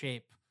not in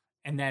shape?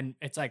 And then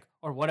it's like,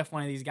 or what if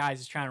one of these guys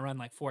is trying to run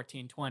like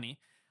 14:20?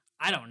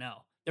 I don't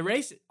know. The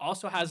race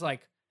also has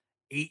like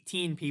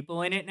 18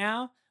 people in it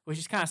now, which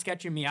is kind of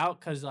sketching me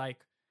out because like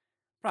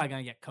probably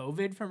going to get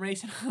COVID from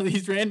racing all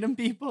these random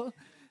people.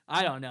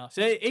 I don't know.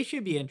 So it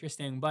should be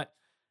interesting, but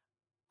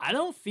I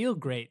don't feel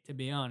great, to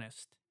be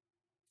honest.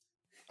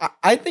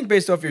 I think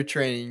based off your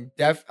training,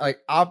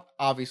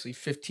 obviously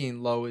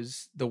 15 low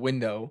is the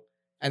window,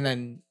 and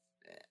then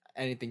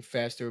anything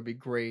faster would be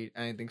great.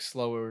 Anything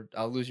slower,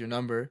 I'll lose your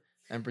number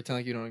and pretend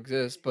like you don't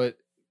exist. But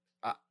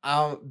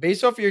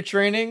based off your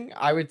training,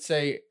 I would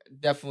say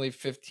definitely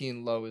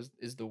 15 low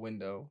is the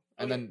window,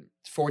 and then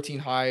 14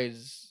 high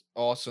is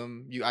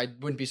awesome. I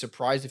wouldn't be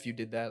surprised if you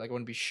did that. Like I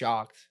wouldn't be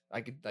shocked.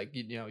 I could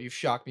you've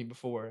shocked me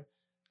before.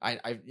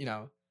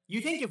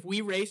 You think if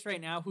we race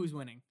right now, who's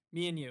winning?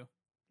 Me and you.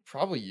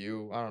 Probably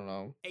you. I don't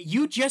know.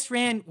 You just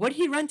ran. What did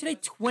he run today?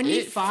 25.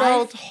 It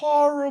felt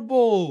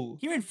horrible.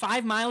 He ran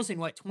 5 miles in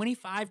what?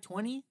 25,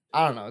 20.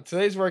 I don't know.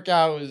 Today's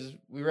workout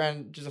we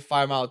ran just a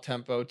 5-mile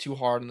tempo, too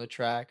hard on the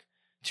track,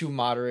 too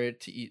moderate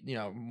to eat,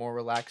 more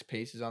relaxed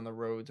paces on the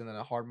roads, and then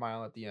a hard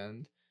mile at the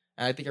end.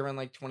 And I think I ran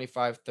like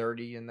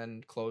 25:30 and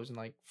then closed in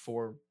like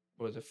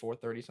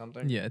 4:30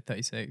 something? Yeah,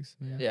 36.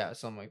 Yeah,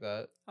 something like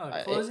that. Oh,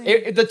 I- closing.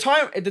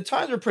 the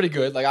times were pretty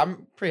good. Like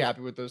I'm pretty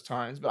happy with those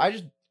times, but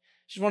it's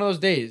just one of those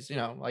days,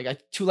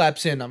 like 2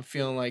 laps in, I'm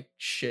feeling like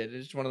shit.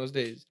 It's just one of those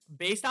days.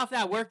 Based off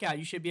that workout,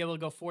 you should be able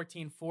to go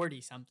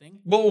 14:40 something.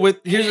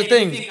 But here's the And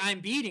thing. You think I'm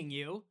beating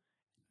you?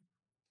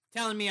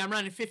 Telling me I'm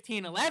running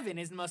 15:11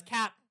 is the most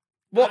cap.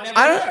 Well, I've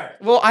ever heard.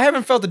 I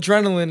haven't felt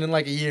adrenaline in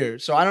like a year,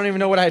 so I don't even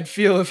know what I'd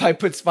feel if I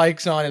put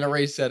spikes on in a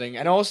race setting.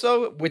 And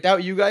also,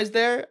 without you guys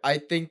there, I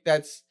think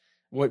that's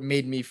what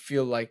made me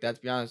feel like that.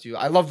 To be honest with you,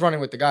 I loved running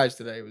with the guys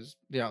today. It was,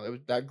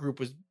 that group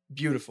was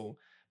beautiful.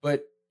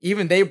 But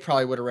even they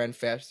probably would have ran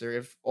faster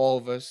if all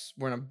of us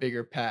were in a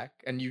bigger pack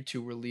and you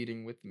two were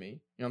leading with me. You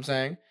know what I'm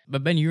saying?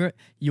 But Ben,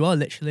 you are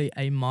literally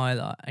a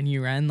miler, and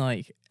you ran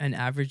like an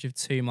average of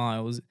 2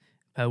 miles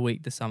per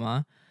week this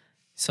summer.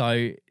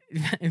 So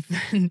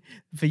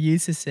for you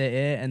to sit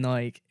here and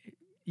like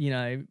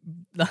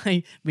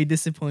be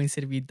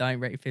disappointed if you don't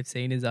rate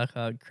 15 is like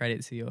a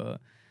credit to your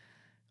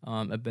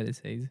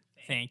abilities.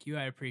 Thank you.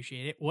 I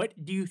appreciate it. What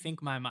do you think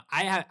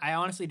I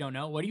honestly don't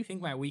know. What do you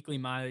think my weekly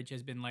mileage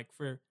has been like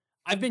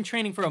I've been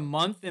training for a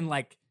month and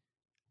like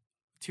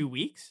 2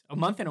 weeks, a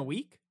month and a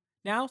week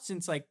now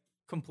since like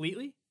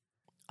completely.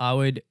 I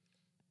would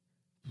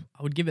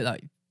give it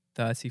like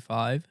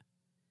 35.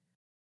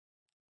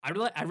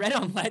 I read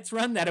on Let's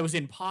Run that it was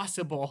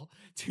impossible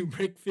to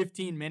break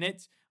 15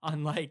 minutes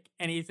on like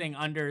anything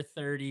under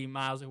 30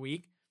 miles a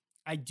week.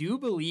 I do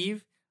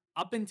believe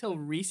up until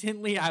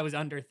recently I was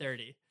under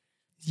 30.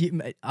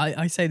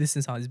 I say this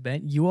sometimes,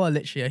 Ben. You are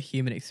literally a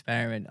human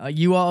experiment.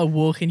 You are a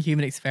walking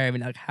human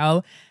experiment. Like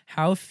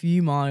how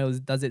few miles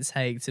does it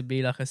take to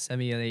be like a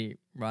semi-elite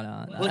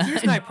runner? Well,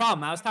 here's my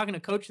problem. I was talking to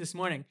Coach this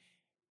morning.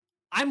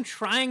 I'm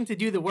trying to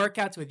do the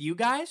workouts with you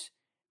guys,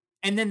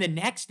 and then the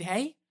next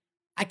day,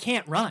 I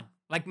can't run.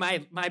 Like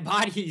my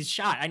body is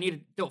shot. I need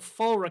to do a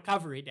full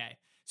recovery day.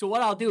 So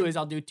what I'll do is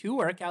I'll do 2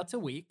 workouts a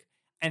week,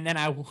 and then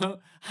I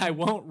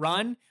won't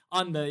run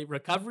on the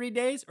recovery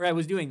days, or I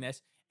was doing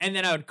this, and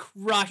then I would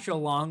crush a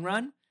long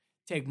run,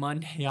 take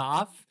Monday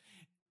off,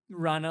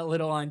 run a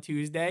little on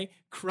Tuesday,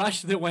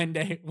 crush the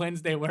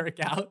Wednesday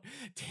workout,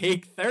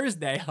 take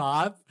Thursday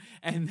off,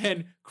 and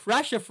then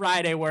crush a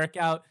Friday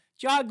workout,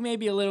 jog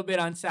maybe a little bit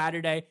on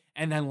Saturday,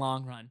 and then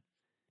long run.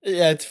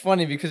 Yeah, it's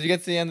funny because you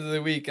get to the end of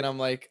the week and I'm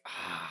like,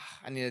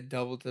 I need a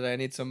double today. I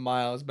need some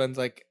miles. Ben's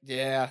like,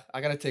 yeah,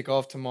 I gotta take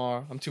off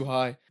tomorrow. I'm too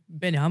high.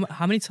 Ben,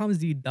 how many times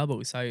do you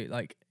double? So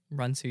like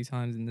run 2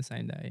 times in the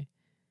same day?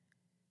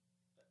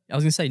 I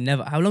was gonna say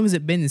never. How long has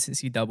it been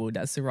since you doubled?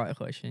 That's the right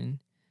question.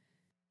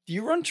 Do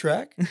you run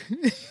track?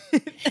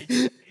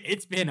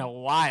 It's been a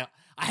while.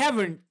 I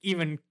haven't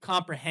even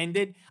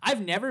comprehended. I've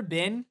never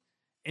been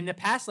in the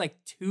past like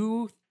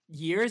 2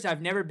 years.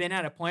 I've never been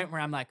at a point where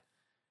I'm like,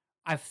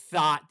 I've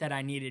thought that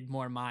I needed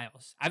more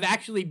miles. I've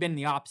actually been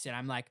the opposite.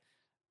 I'm like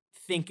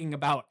thinking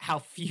about how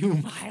few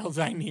miles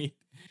I need.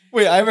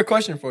 Wait, I have a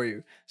question for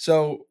you.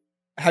 So,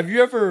 have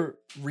you ever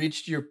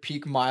reached your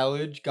peak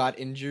mileage, got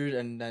injured,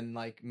 and then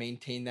like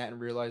maintained that and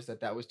realized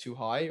that that was too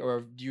high, or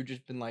have you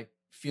just been like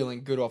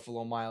feeling good off a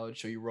low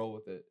mileage, so you roll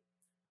with it?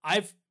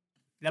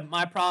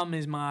 My problem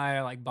is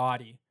my like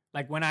body.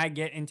 Like when I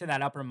get into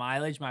that upper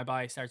mileage, my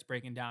body starts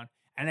breaking down,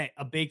 and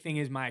a big thing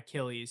is my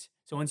Achilles.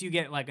 So once you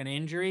get like an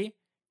injury,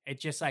 it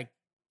just like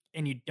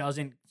and it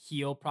doesn't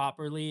heal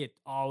properly. It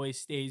always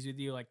stays with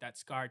you, like that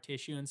scar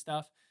tissue and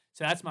stuff.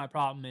 So that's my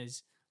problem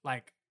is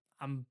like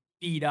I'm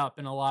beat up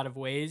in a lot of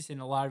ways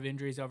and a lot of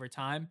injuries over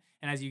time.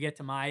 And as you get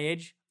to my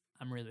age,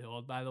 I'm really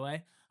old, by the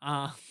way.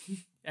 And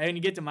when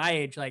you get to my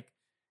age, like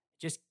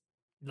just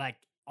like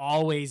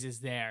always is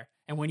there.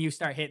 And when you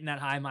start hitting that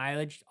high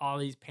mileage, all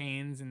these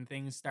pains and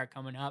things start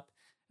coming up.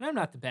 And I'm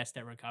not the best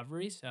at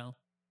recovery, so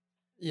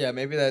Yeah,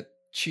 maybe that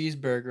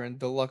cheeseburger and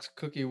deluxe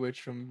cookie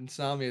witch from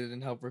Insomnia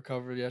didn't help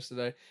recover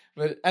yesterday.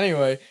 But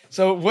anyway,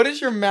 so what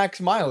is your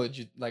max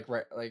mileage? Like,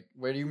 right, like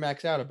where do you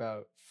max out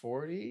about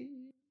 40?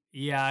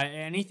 yeah,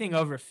 anything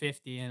over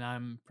 50 and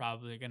I'm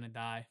probably gonna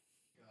die.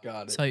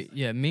 Got it. So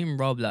yeah, me and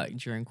Rob like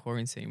during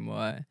quarantine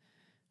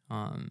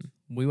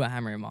we were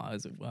hammering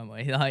miles, weren't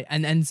we? Like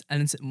and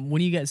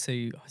when you get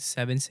to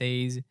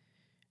 70s,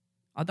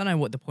 I don't know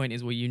what the point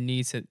is where you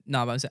need to.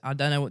 No, but I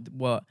don't know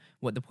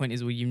what the point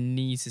is where you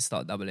need to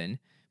start doubling.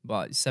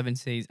 But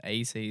 70s,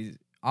 80s,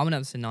 I'm gonna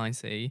up to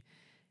 90.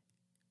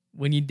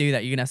 When you do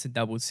that, you're gonna have to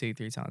double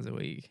 2-3 times a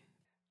week.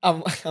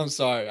 I'm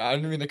sorry. I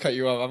didn't mean to cut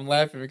you off. I'm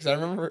laughing because I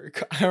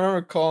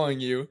remember calling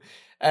you,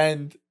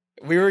 and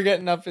we were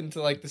getting up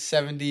into like the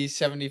 70,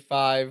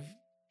 75,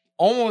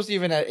 almost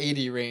even at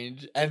 80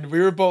 range, and we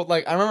were both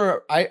like, I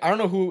remember I don't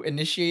know who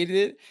initiated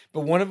it,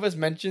 but one of us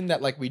mentioned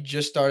that like we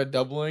just started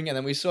doubling, and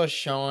then we saw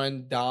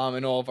Sean, Dom,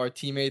 and all of our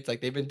teammates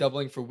like they've been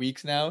doubling for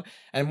weeks now,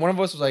 and one of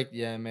us was like,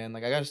 yeah, man,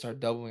 like I gotta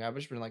start doubling. I've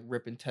just been like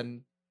ripping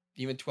 10,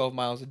 even 12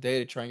 miles a day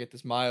to try and get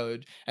this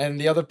mileage,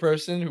 and the other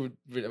person who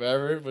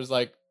whatever was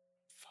like,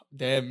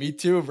 damn, me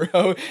too, bro.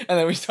 And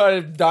then we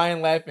started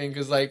dying laughing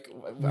because like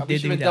we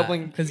should have been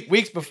doubling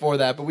weeks before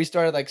that, but we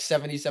started like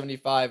 70,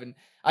 75, and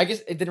I guess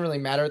it didn't really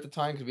matter at the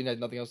time because we had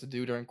nothing else to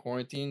do during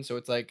quarantine. So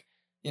it's like,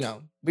 you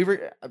know, we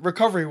were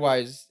recovery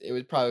wise, it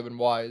would probably been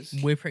wise.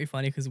 We're pretty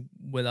funny because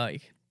we're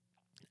like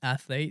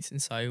athletes,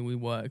 and so we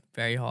work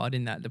very hard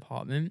in that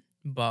department,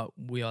 but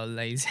we are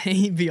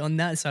lazy beyond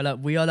that. So like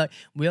we are like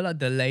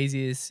the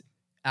laziest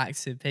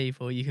active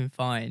people you can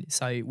find.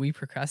 So we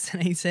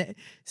procrastinate it.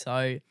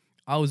 So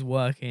I was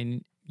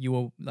working, you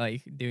were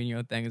like doing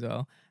your thing as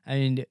well,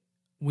 and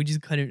we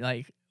just couldn't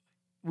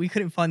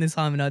find the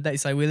time in our day.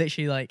 So we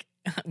literally like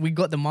we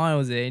got the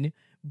miles in,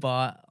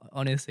 but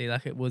honestly,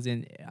 like it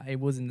wasn't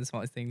the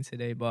smartest thing to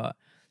do. But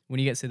when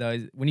you get to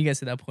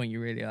that point,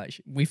 you really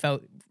like we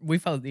felt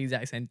the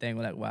exact same thing.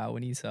 We're like, wow, we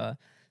need to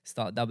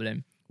start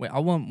doubling. Wait, I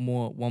want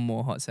one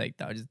more hot take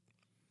that I just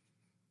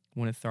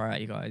want to throw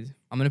at you guys.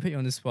 I'm gonna put you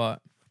on the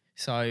spot.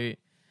 So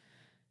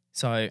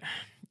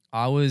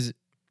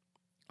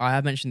I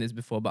have mentioned this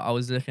before, but I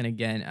was looking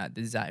again at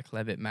the Zach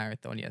Levitt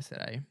marathon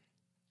yesterday.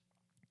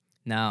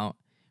 Now,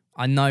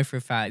 I know for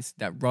a fact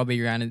that Robbie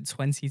ran a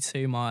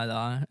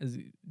 22-miler as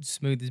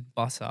smooth as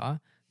butter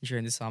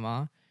during the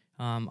summer.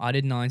 I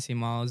did 90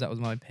 miles. That was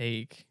my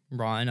peak.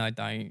 Ryan, I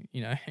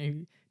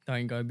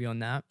don't go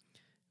beyond that.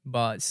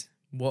 But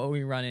what are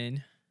we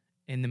running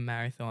in the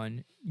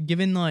marathon?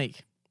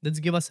 Let's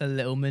give us a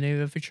little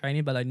maneuver for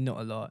training, but like not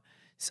a lot.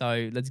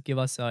 So let's give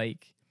us a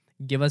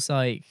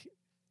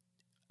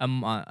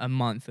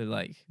month of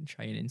like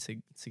training to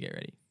get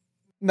ready.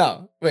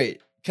 No, wait.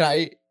 Can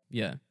I?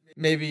 Yeah.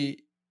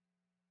 Maybe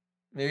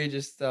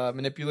just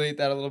manipulate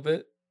that a little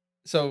bit.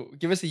 So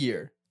give us a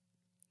year.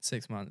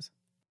 6 months.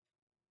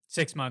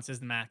 6 months is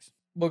the max.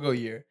 We'll go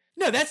year.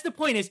 No, that's the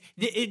point. Is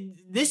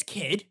this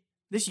kid,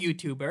 this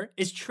YouTuber,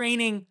 is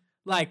training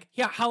like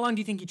how long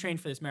do you think he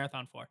trained for this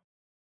marathon for?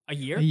 A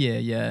year?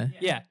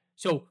 Yeah.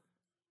 So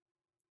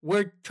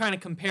we're trying to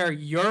compare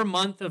your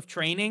month of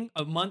training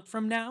a month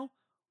from now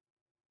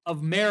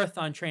of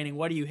marathon training,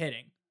 what are you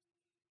hitting?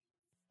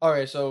 All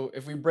right, so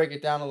if we break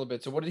it down a little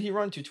bit, so what did he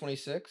run?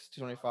 226,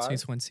 225?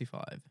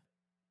 225.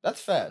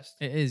 That's fast.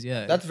 It is,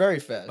 yeah. That's very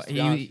fast. But to be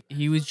honest.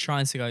 he was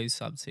trying to go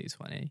sub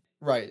 220.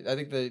 Right. I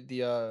think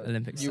the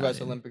Olympic U.S.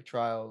 standing. Olympic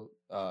trial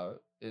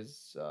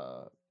is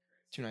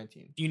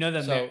 219. Do you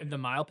know So- the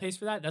mile pace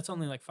for that? That's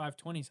only like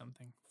 520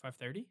 something,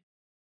 530.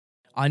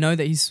 I know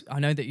that he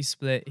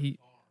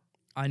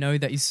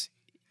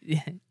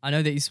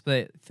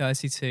split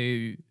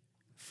 32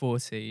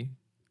 40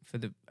 for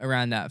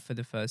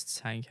the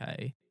first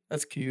 10K.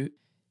 That's cute.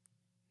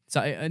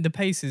 So the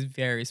pace is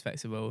very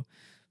respectable.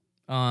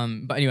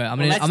 But anyway,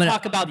 Let's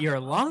talk about your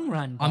long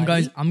run. I'm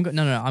buddy. I'm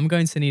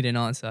going to need an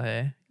answer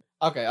here.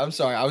 Okay, I'm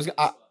sorry. I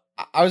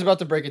was about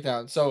to break it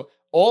down. So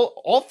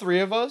all three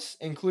of us,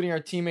 including our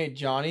teammate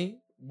Johnny,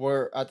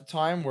 were at the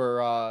time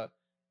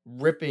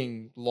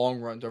ripping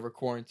long runs over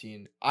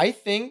quarantine. I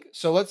think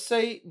so. Let's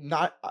say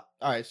not. All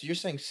right. So you're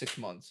saying 6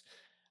 months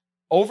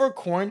over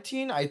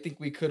quarantine. I think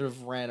we could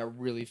have ran a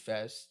really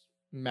fast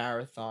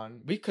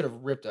marathon. We could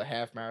have ripped a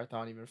half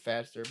marathon even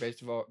faster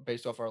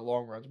based off our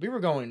long runs. We were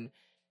going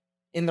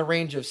in the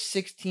range of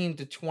 16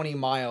 to 20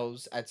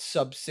 miles at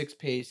sub 6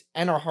 pace,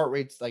 and our heart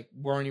rates like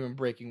weren't even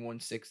breaking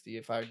 160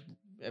 if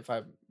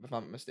I'm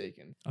not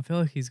mistaken. I feel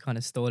like he's kind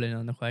of stalling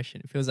on the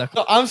question. It feels like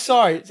No, I'm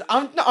sorry.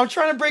 I'm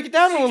trying to break it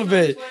down a little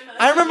bit.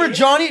 I remember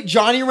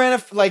Johnny ran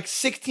like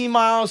 16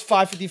 miles,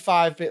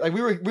 555. Like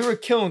we were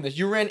killing this.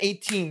 You ran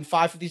 18,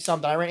 550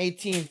 something. I ran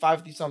 18,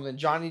 550 something.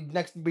 Johnny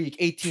next week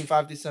 18,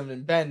 550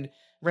 something. Ben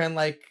ran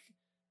like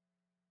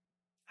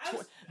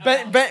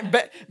Ben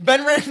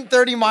ran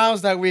 30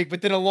 miles that week,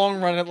 but did a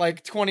long run at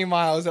like 20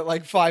 miles at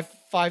like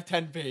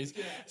 5:10 pace,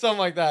 something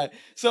like that.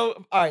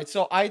 So all right,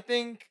 so I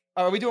think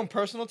are we doing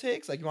personal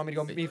takes? Like you want me to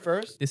go me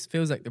first? this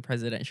feels like the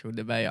presidential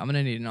debate. I'm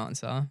gonna need an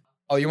answer.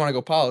 Oh, you want to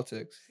go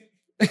politics?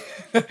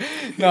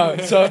 No,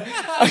 so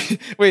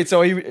wait,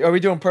 so are we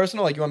doing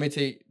personal? Like you want me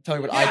to tell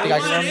me what I think I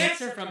want can an run?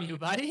 answer from you,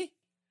 buddy.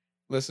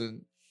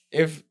 Listen,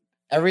 if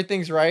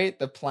everything's right,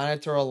 the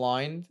planets are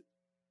aligned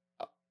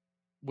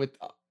with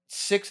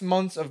 6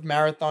 months of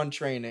marathon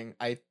training,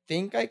 I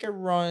think I could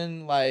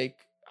run like,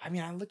 I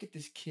mean, I look at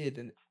this kid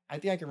and I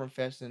think I can run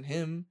faster than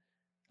him.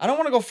 I don't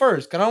want to go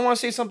first because I don't want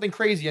to say something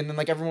crazy and then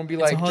like everyone be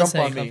It's like, a hot jump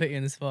take. on I'll me. put you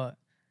in the spot.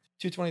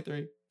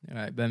 223. All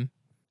right, Ben.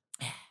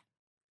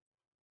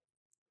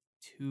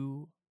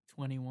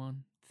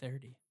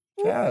 2:21:30.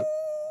 Yeah.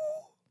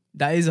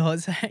 That is a hot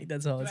take.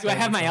 That's a hot take. Do I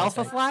have my That's a hot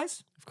alpha take.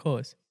 flies? Of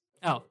course.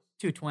 Oh,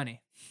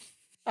 220.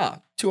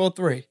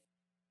 203.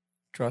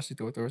 Trust you,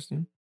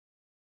 203.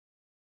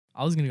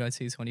 I was gonna go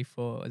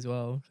 224 as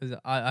well because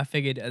I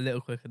figured a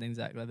little quicker than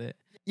Zach Levitt.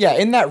 Yeah,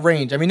 in that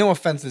range. I mean, no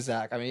offense to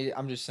Zach. I mean,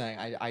 I'm just saying,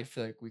 I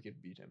feel like we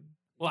could beat him.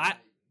 Well,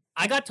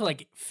 I got to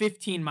like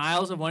 15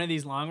 miles of one of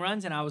these long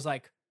runs, and I was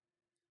like,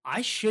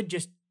 I should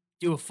just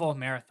do a full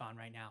marathon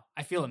right now.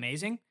 I feel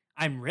amazing.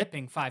 I'm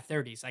ripping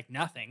 5:30s like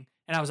nothing.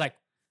 And I was like,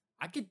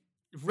 I could,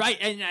 right.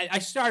 And I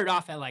started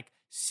off at like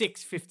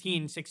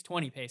 6:15,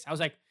 6:20 pace. I was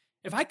like,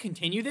 if I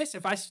continue this,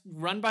 if I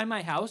run by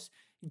my house,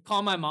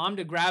 call my mom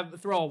to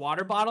throw a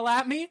water bottle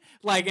at me,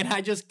 like, and I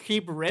just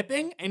keep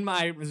ripping in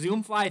my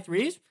Zoom Fly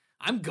 3s,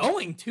 I'm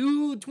going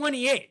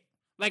 228.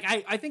 Like,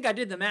 I think I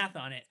did the math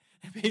on it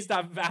based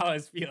off of how I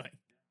was feeling.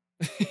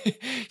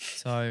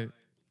 So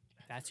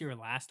That's your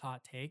last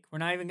hot take? We're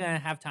not even going to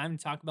have time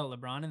to talk about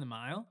LeBron in the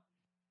mile?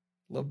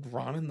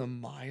 LeBron in the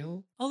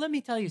mile? Oh, let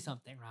me tell you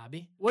something,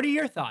 Robbie. What are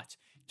your thoughts?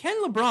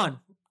 Can LeBron,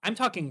 I'm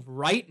talking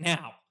right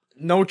now.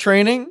 No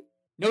training?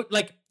 No,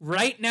 like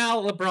right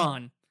now,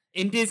 LeBron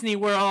in Disney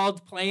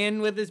World playing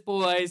with his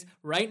boys.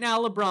 Right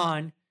now,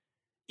 LeBron,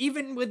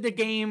 even with the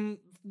game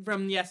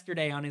from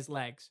yesterday on his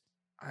legs.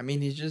 I mean,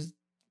 he's just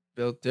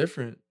built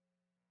different.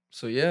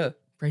 So, yeah.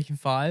 breaking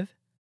 5.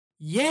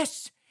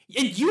 Yes.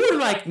 And you were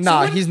like,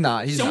 Nah, he's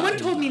not. someone not.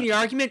 told me in the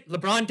argument,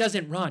 LeBron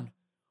doesn't run.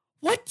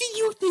 What do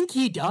you think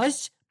he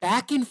does?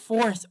 Back and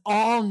forth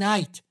all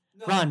night.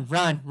 No.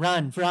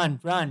 Run.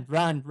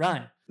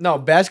 No,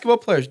 basketball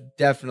players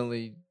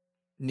definitely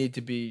need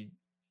to be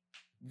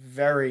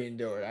very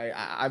endured.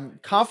 I'm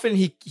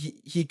confident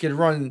he could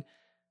run.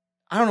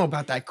 I don't know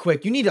about that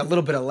quick. You need a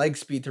little bit of leg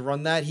speed to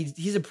run that.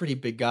 He's a pretty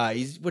big guy.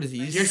 What is he?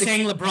 You're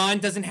saying LeBron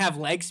doesn't have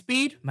leg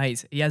speed?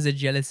 Mate, he has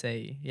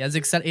agility. He has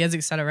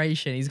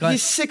acceleration. He's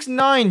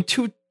 6'9",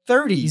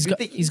 230.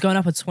 He's going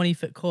up a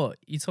 20-foot court.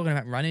 You're talking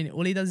about running.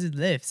 All he does is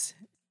lifts.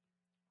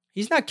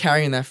 He's not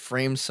carrying that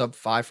frame sub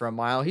 5 for a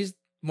mile. He's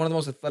one of the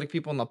most athletic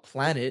people on the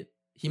planet.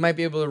 He might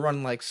be able to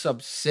run like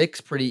sub 6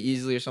 pretty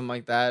easily or something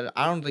like that.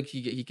 I don't think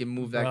he can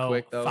move that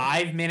quick though.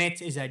 5 minutes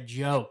is a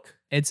joke.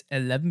 It's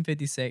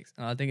 11:56,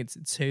 and I think it's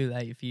too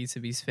late for you to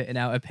be spitting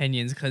out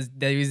opinions because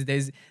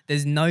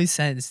there's no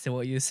sense to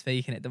what you're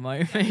speaking at the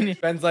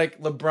moment. Ben's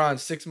like, LeBron,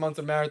 6 months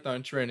of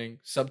marathon training,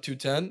 sub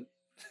 210.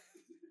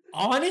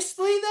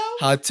 Honestly, though,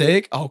 hot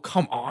take. Oh,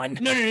 come on.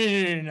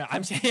 No.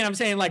 I'm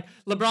saying like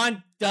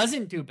LeBron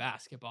doesn't do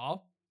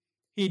basketball.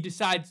 He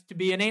decides to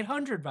be an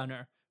 800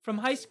 runner from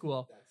high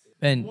school.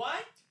 Ben,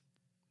 What?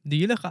 do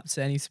you look up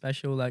to any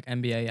special like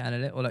NBA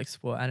analyst or like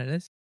sport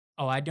analyst?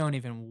 Oh, I don't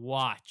even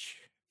watch.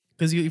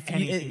 Because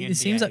Anything it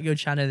seems NBA. like you're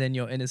channeling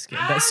your inner Skip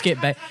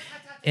Bayless.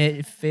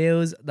 It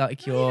feels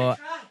like you're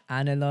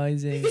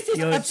analyzing. This is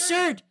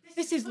absurd.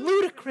 This is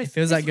ludicrous. It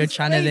feels This like you're is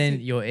channeling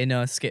crazy. your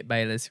inner Skip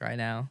Bayless right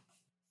now.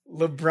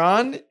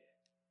 LeBron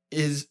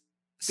is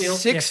Built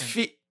 6 different.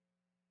 feet.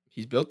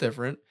 He's built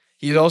different.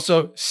 He's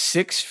also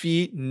 6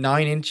 feet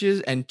 9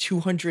 inches and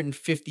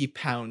 250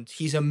 pounds.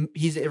 He's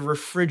a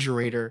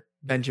refrigerator,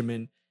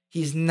 Benjamin.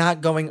 He's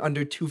not going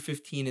under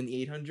 215 in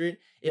the 800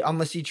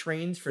 unless he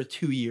trains for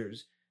 2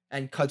 years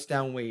and cuts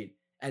down weight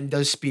and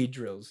does speed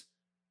drills.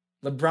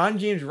 LeBron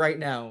James right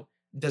now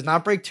does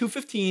not break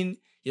 215.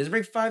 He doesn't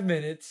break 5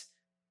 minutes,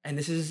 and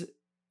this is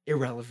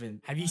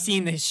irrelevant. Have you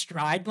seen his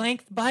stride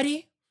length,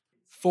 buddy?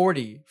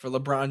 40 for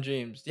LeBron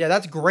James. Yeah,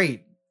 that's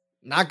great.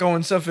 Not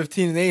going sub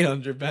 15 and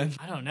 800, Ben.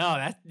 I don't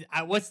know.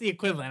 What's the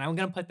equivalent? I'm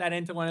gonna put that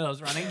into one of those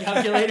running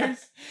calculators.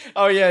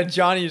 Oh yeah,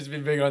 Johnny used to be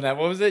big on that.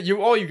 What was it?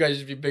 All you guys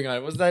used to be big on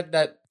it. Was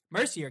that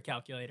Mercier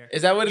calculator.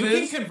 is that what You it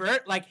can is?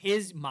 convert like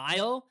his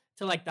mile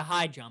to like the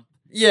high jump.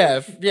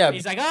 Yeah, yeah.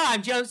 He's like,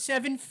 I'm jumped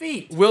 7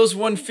 feet. Will's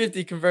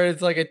 150 converted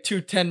to like a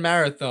 210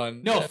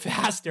 marathon. No, Yeah.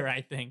 faster,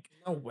 I think.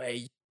 No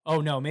way.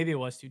 Oh no, maybe it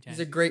was 210. He's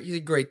a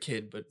great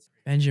kid, but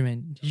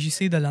Benjamin, did you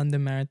see the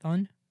London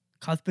Marathon?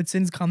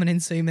 Cuthbertson's coming in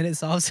 2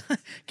 minutes after.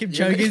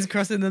 Kipchoge's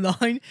crossing the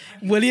line.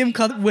 William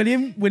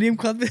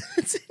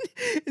Cuthbertson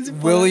is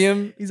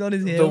William, He's on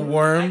his the heel.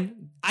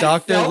 worm, I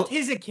Doctor. felt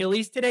his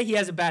Achilles today. He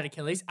has a bad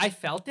Achilles. I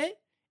felt it.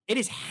 It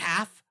is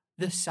half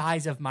the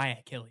size of my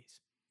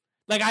Achilles.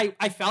 Like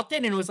I felt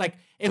it, and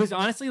it was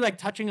honestly like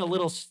touching a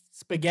little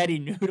spaghetti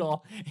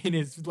noodle in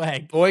his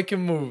leg. Boy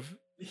can move.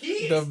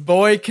 The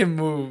boy can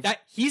move.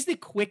 He's the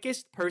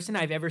quickest person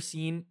I've ever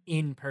seen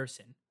in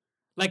person.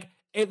 Like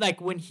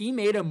when he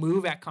made a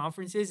move at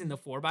conferences in the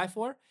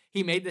 4x4,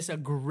 he made this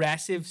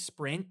aggressive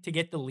sprint to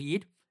get the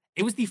lead.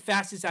 It was the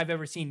fastest I've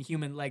ever seen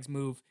human legs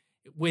move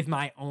with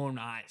my own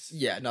eyes.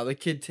 Yeah, no, the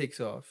kid takes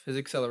off. His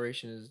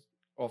acceleration is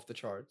off the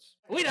charts.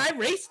 Wait, I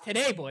raced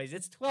today, boys.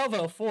 It's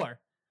 12:04.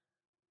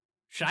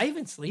 Should I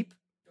even sleep?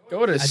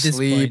 Go to At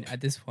sleep.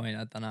 this point,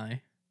 I don't know.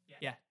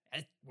 Yeah,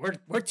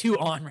 we're too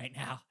on right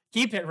now.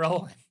 Keep it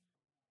rolling.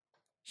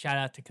 Shout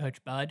out to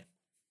Coach Bud.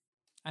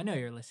 I know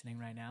you're listening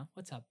right now.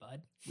 What's up,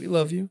 Bud? We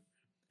love you.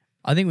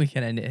 I think we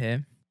can end it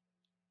here.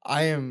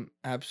 I am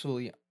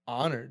absolutely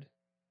honored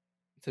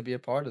to be a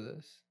part of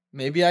this.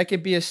 Maybe I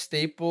could be a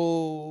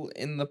staple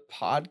in the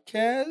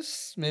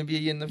podcast.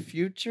 Maybe in the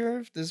future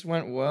if this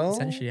went well.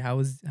 Essentially, how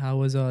was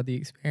the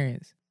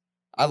experience?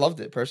 I loved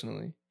it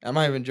personally. I'm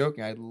not even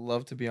joking. I'd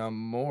love to be on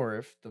more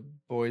if the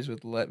boys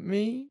would let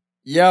me.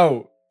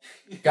 Yo,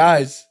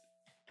 guys,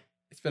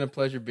 it's been a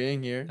pleasure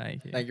being here.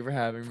 Thank you. Thank you for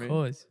having Of me.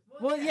 course.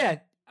 Well, yeah,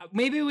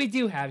 maybe we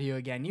do have you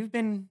again. You've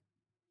been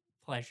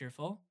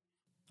pleasureful.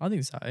 I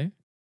think so.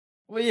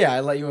 Well, yeah, I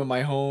let you in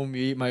my home.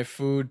 You eat my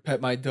food, pet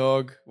my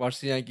dog, watch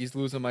the Yankees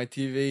lose on my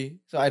TV.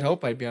 So I'd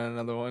hope I'd be on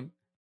another one.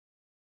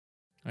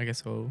 I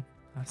guess we'll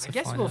have to I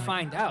guess we'll out.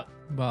 find out.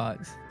 But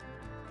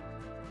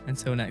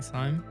until next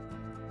time,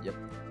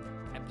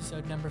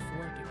 Episode number 4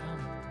 to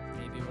come.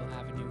 Maybe we'll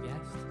have a new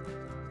guest.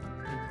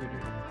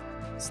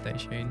 stay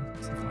tuned.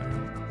 It's the final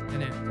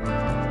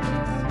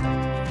minute.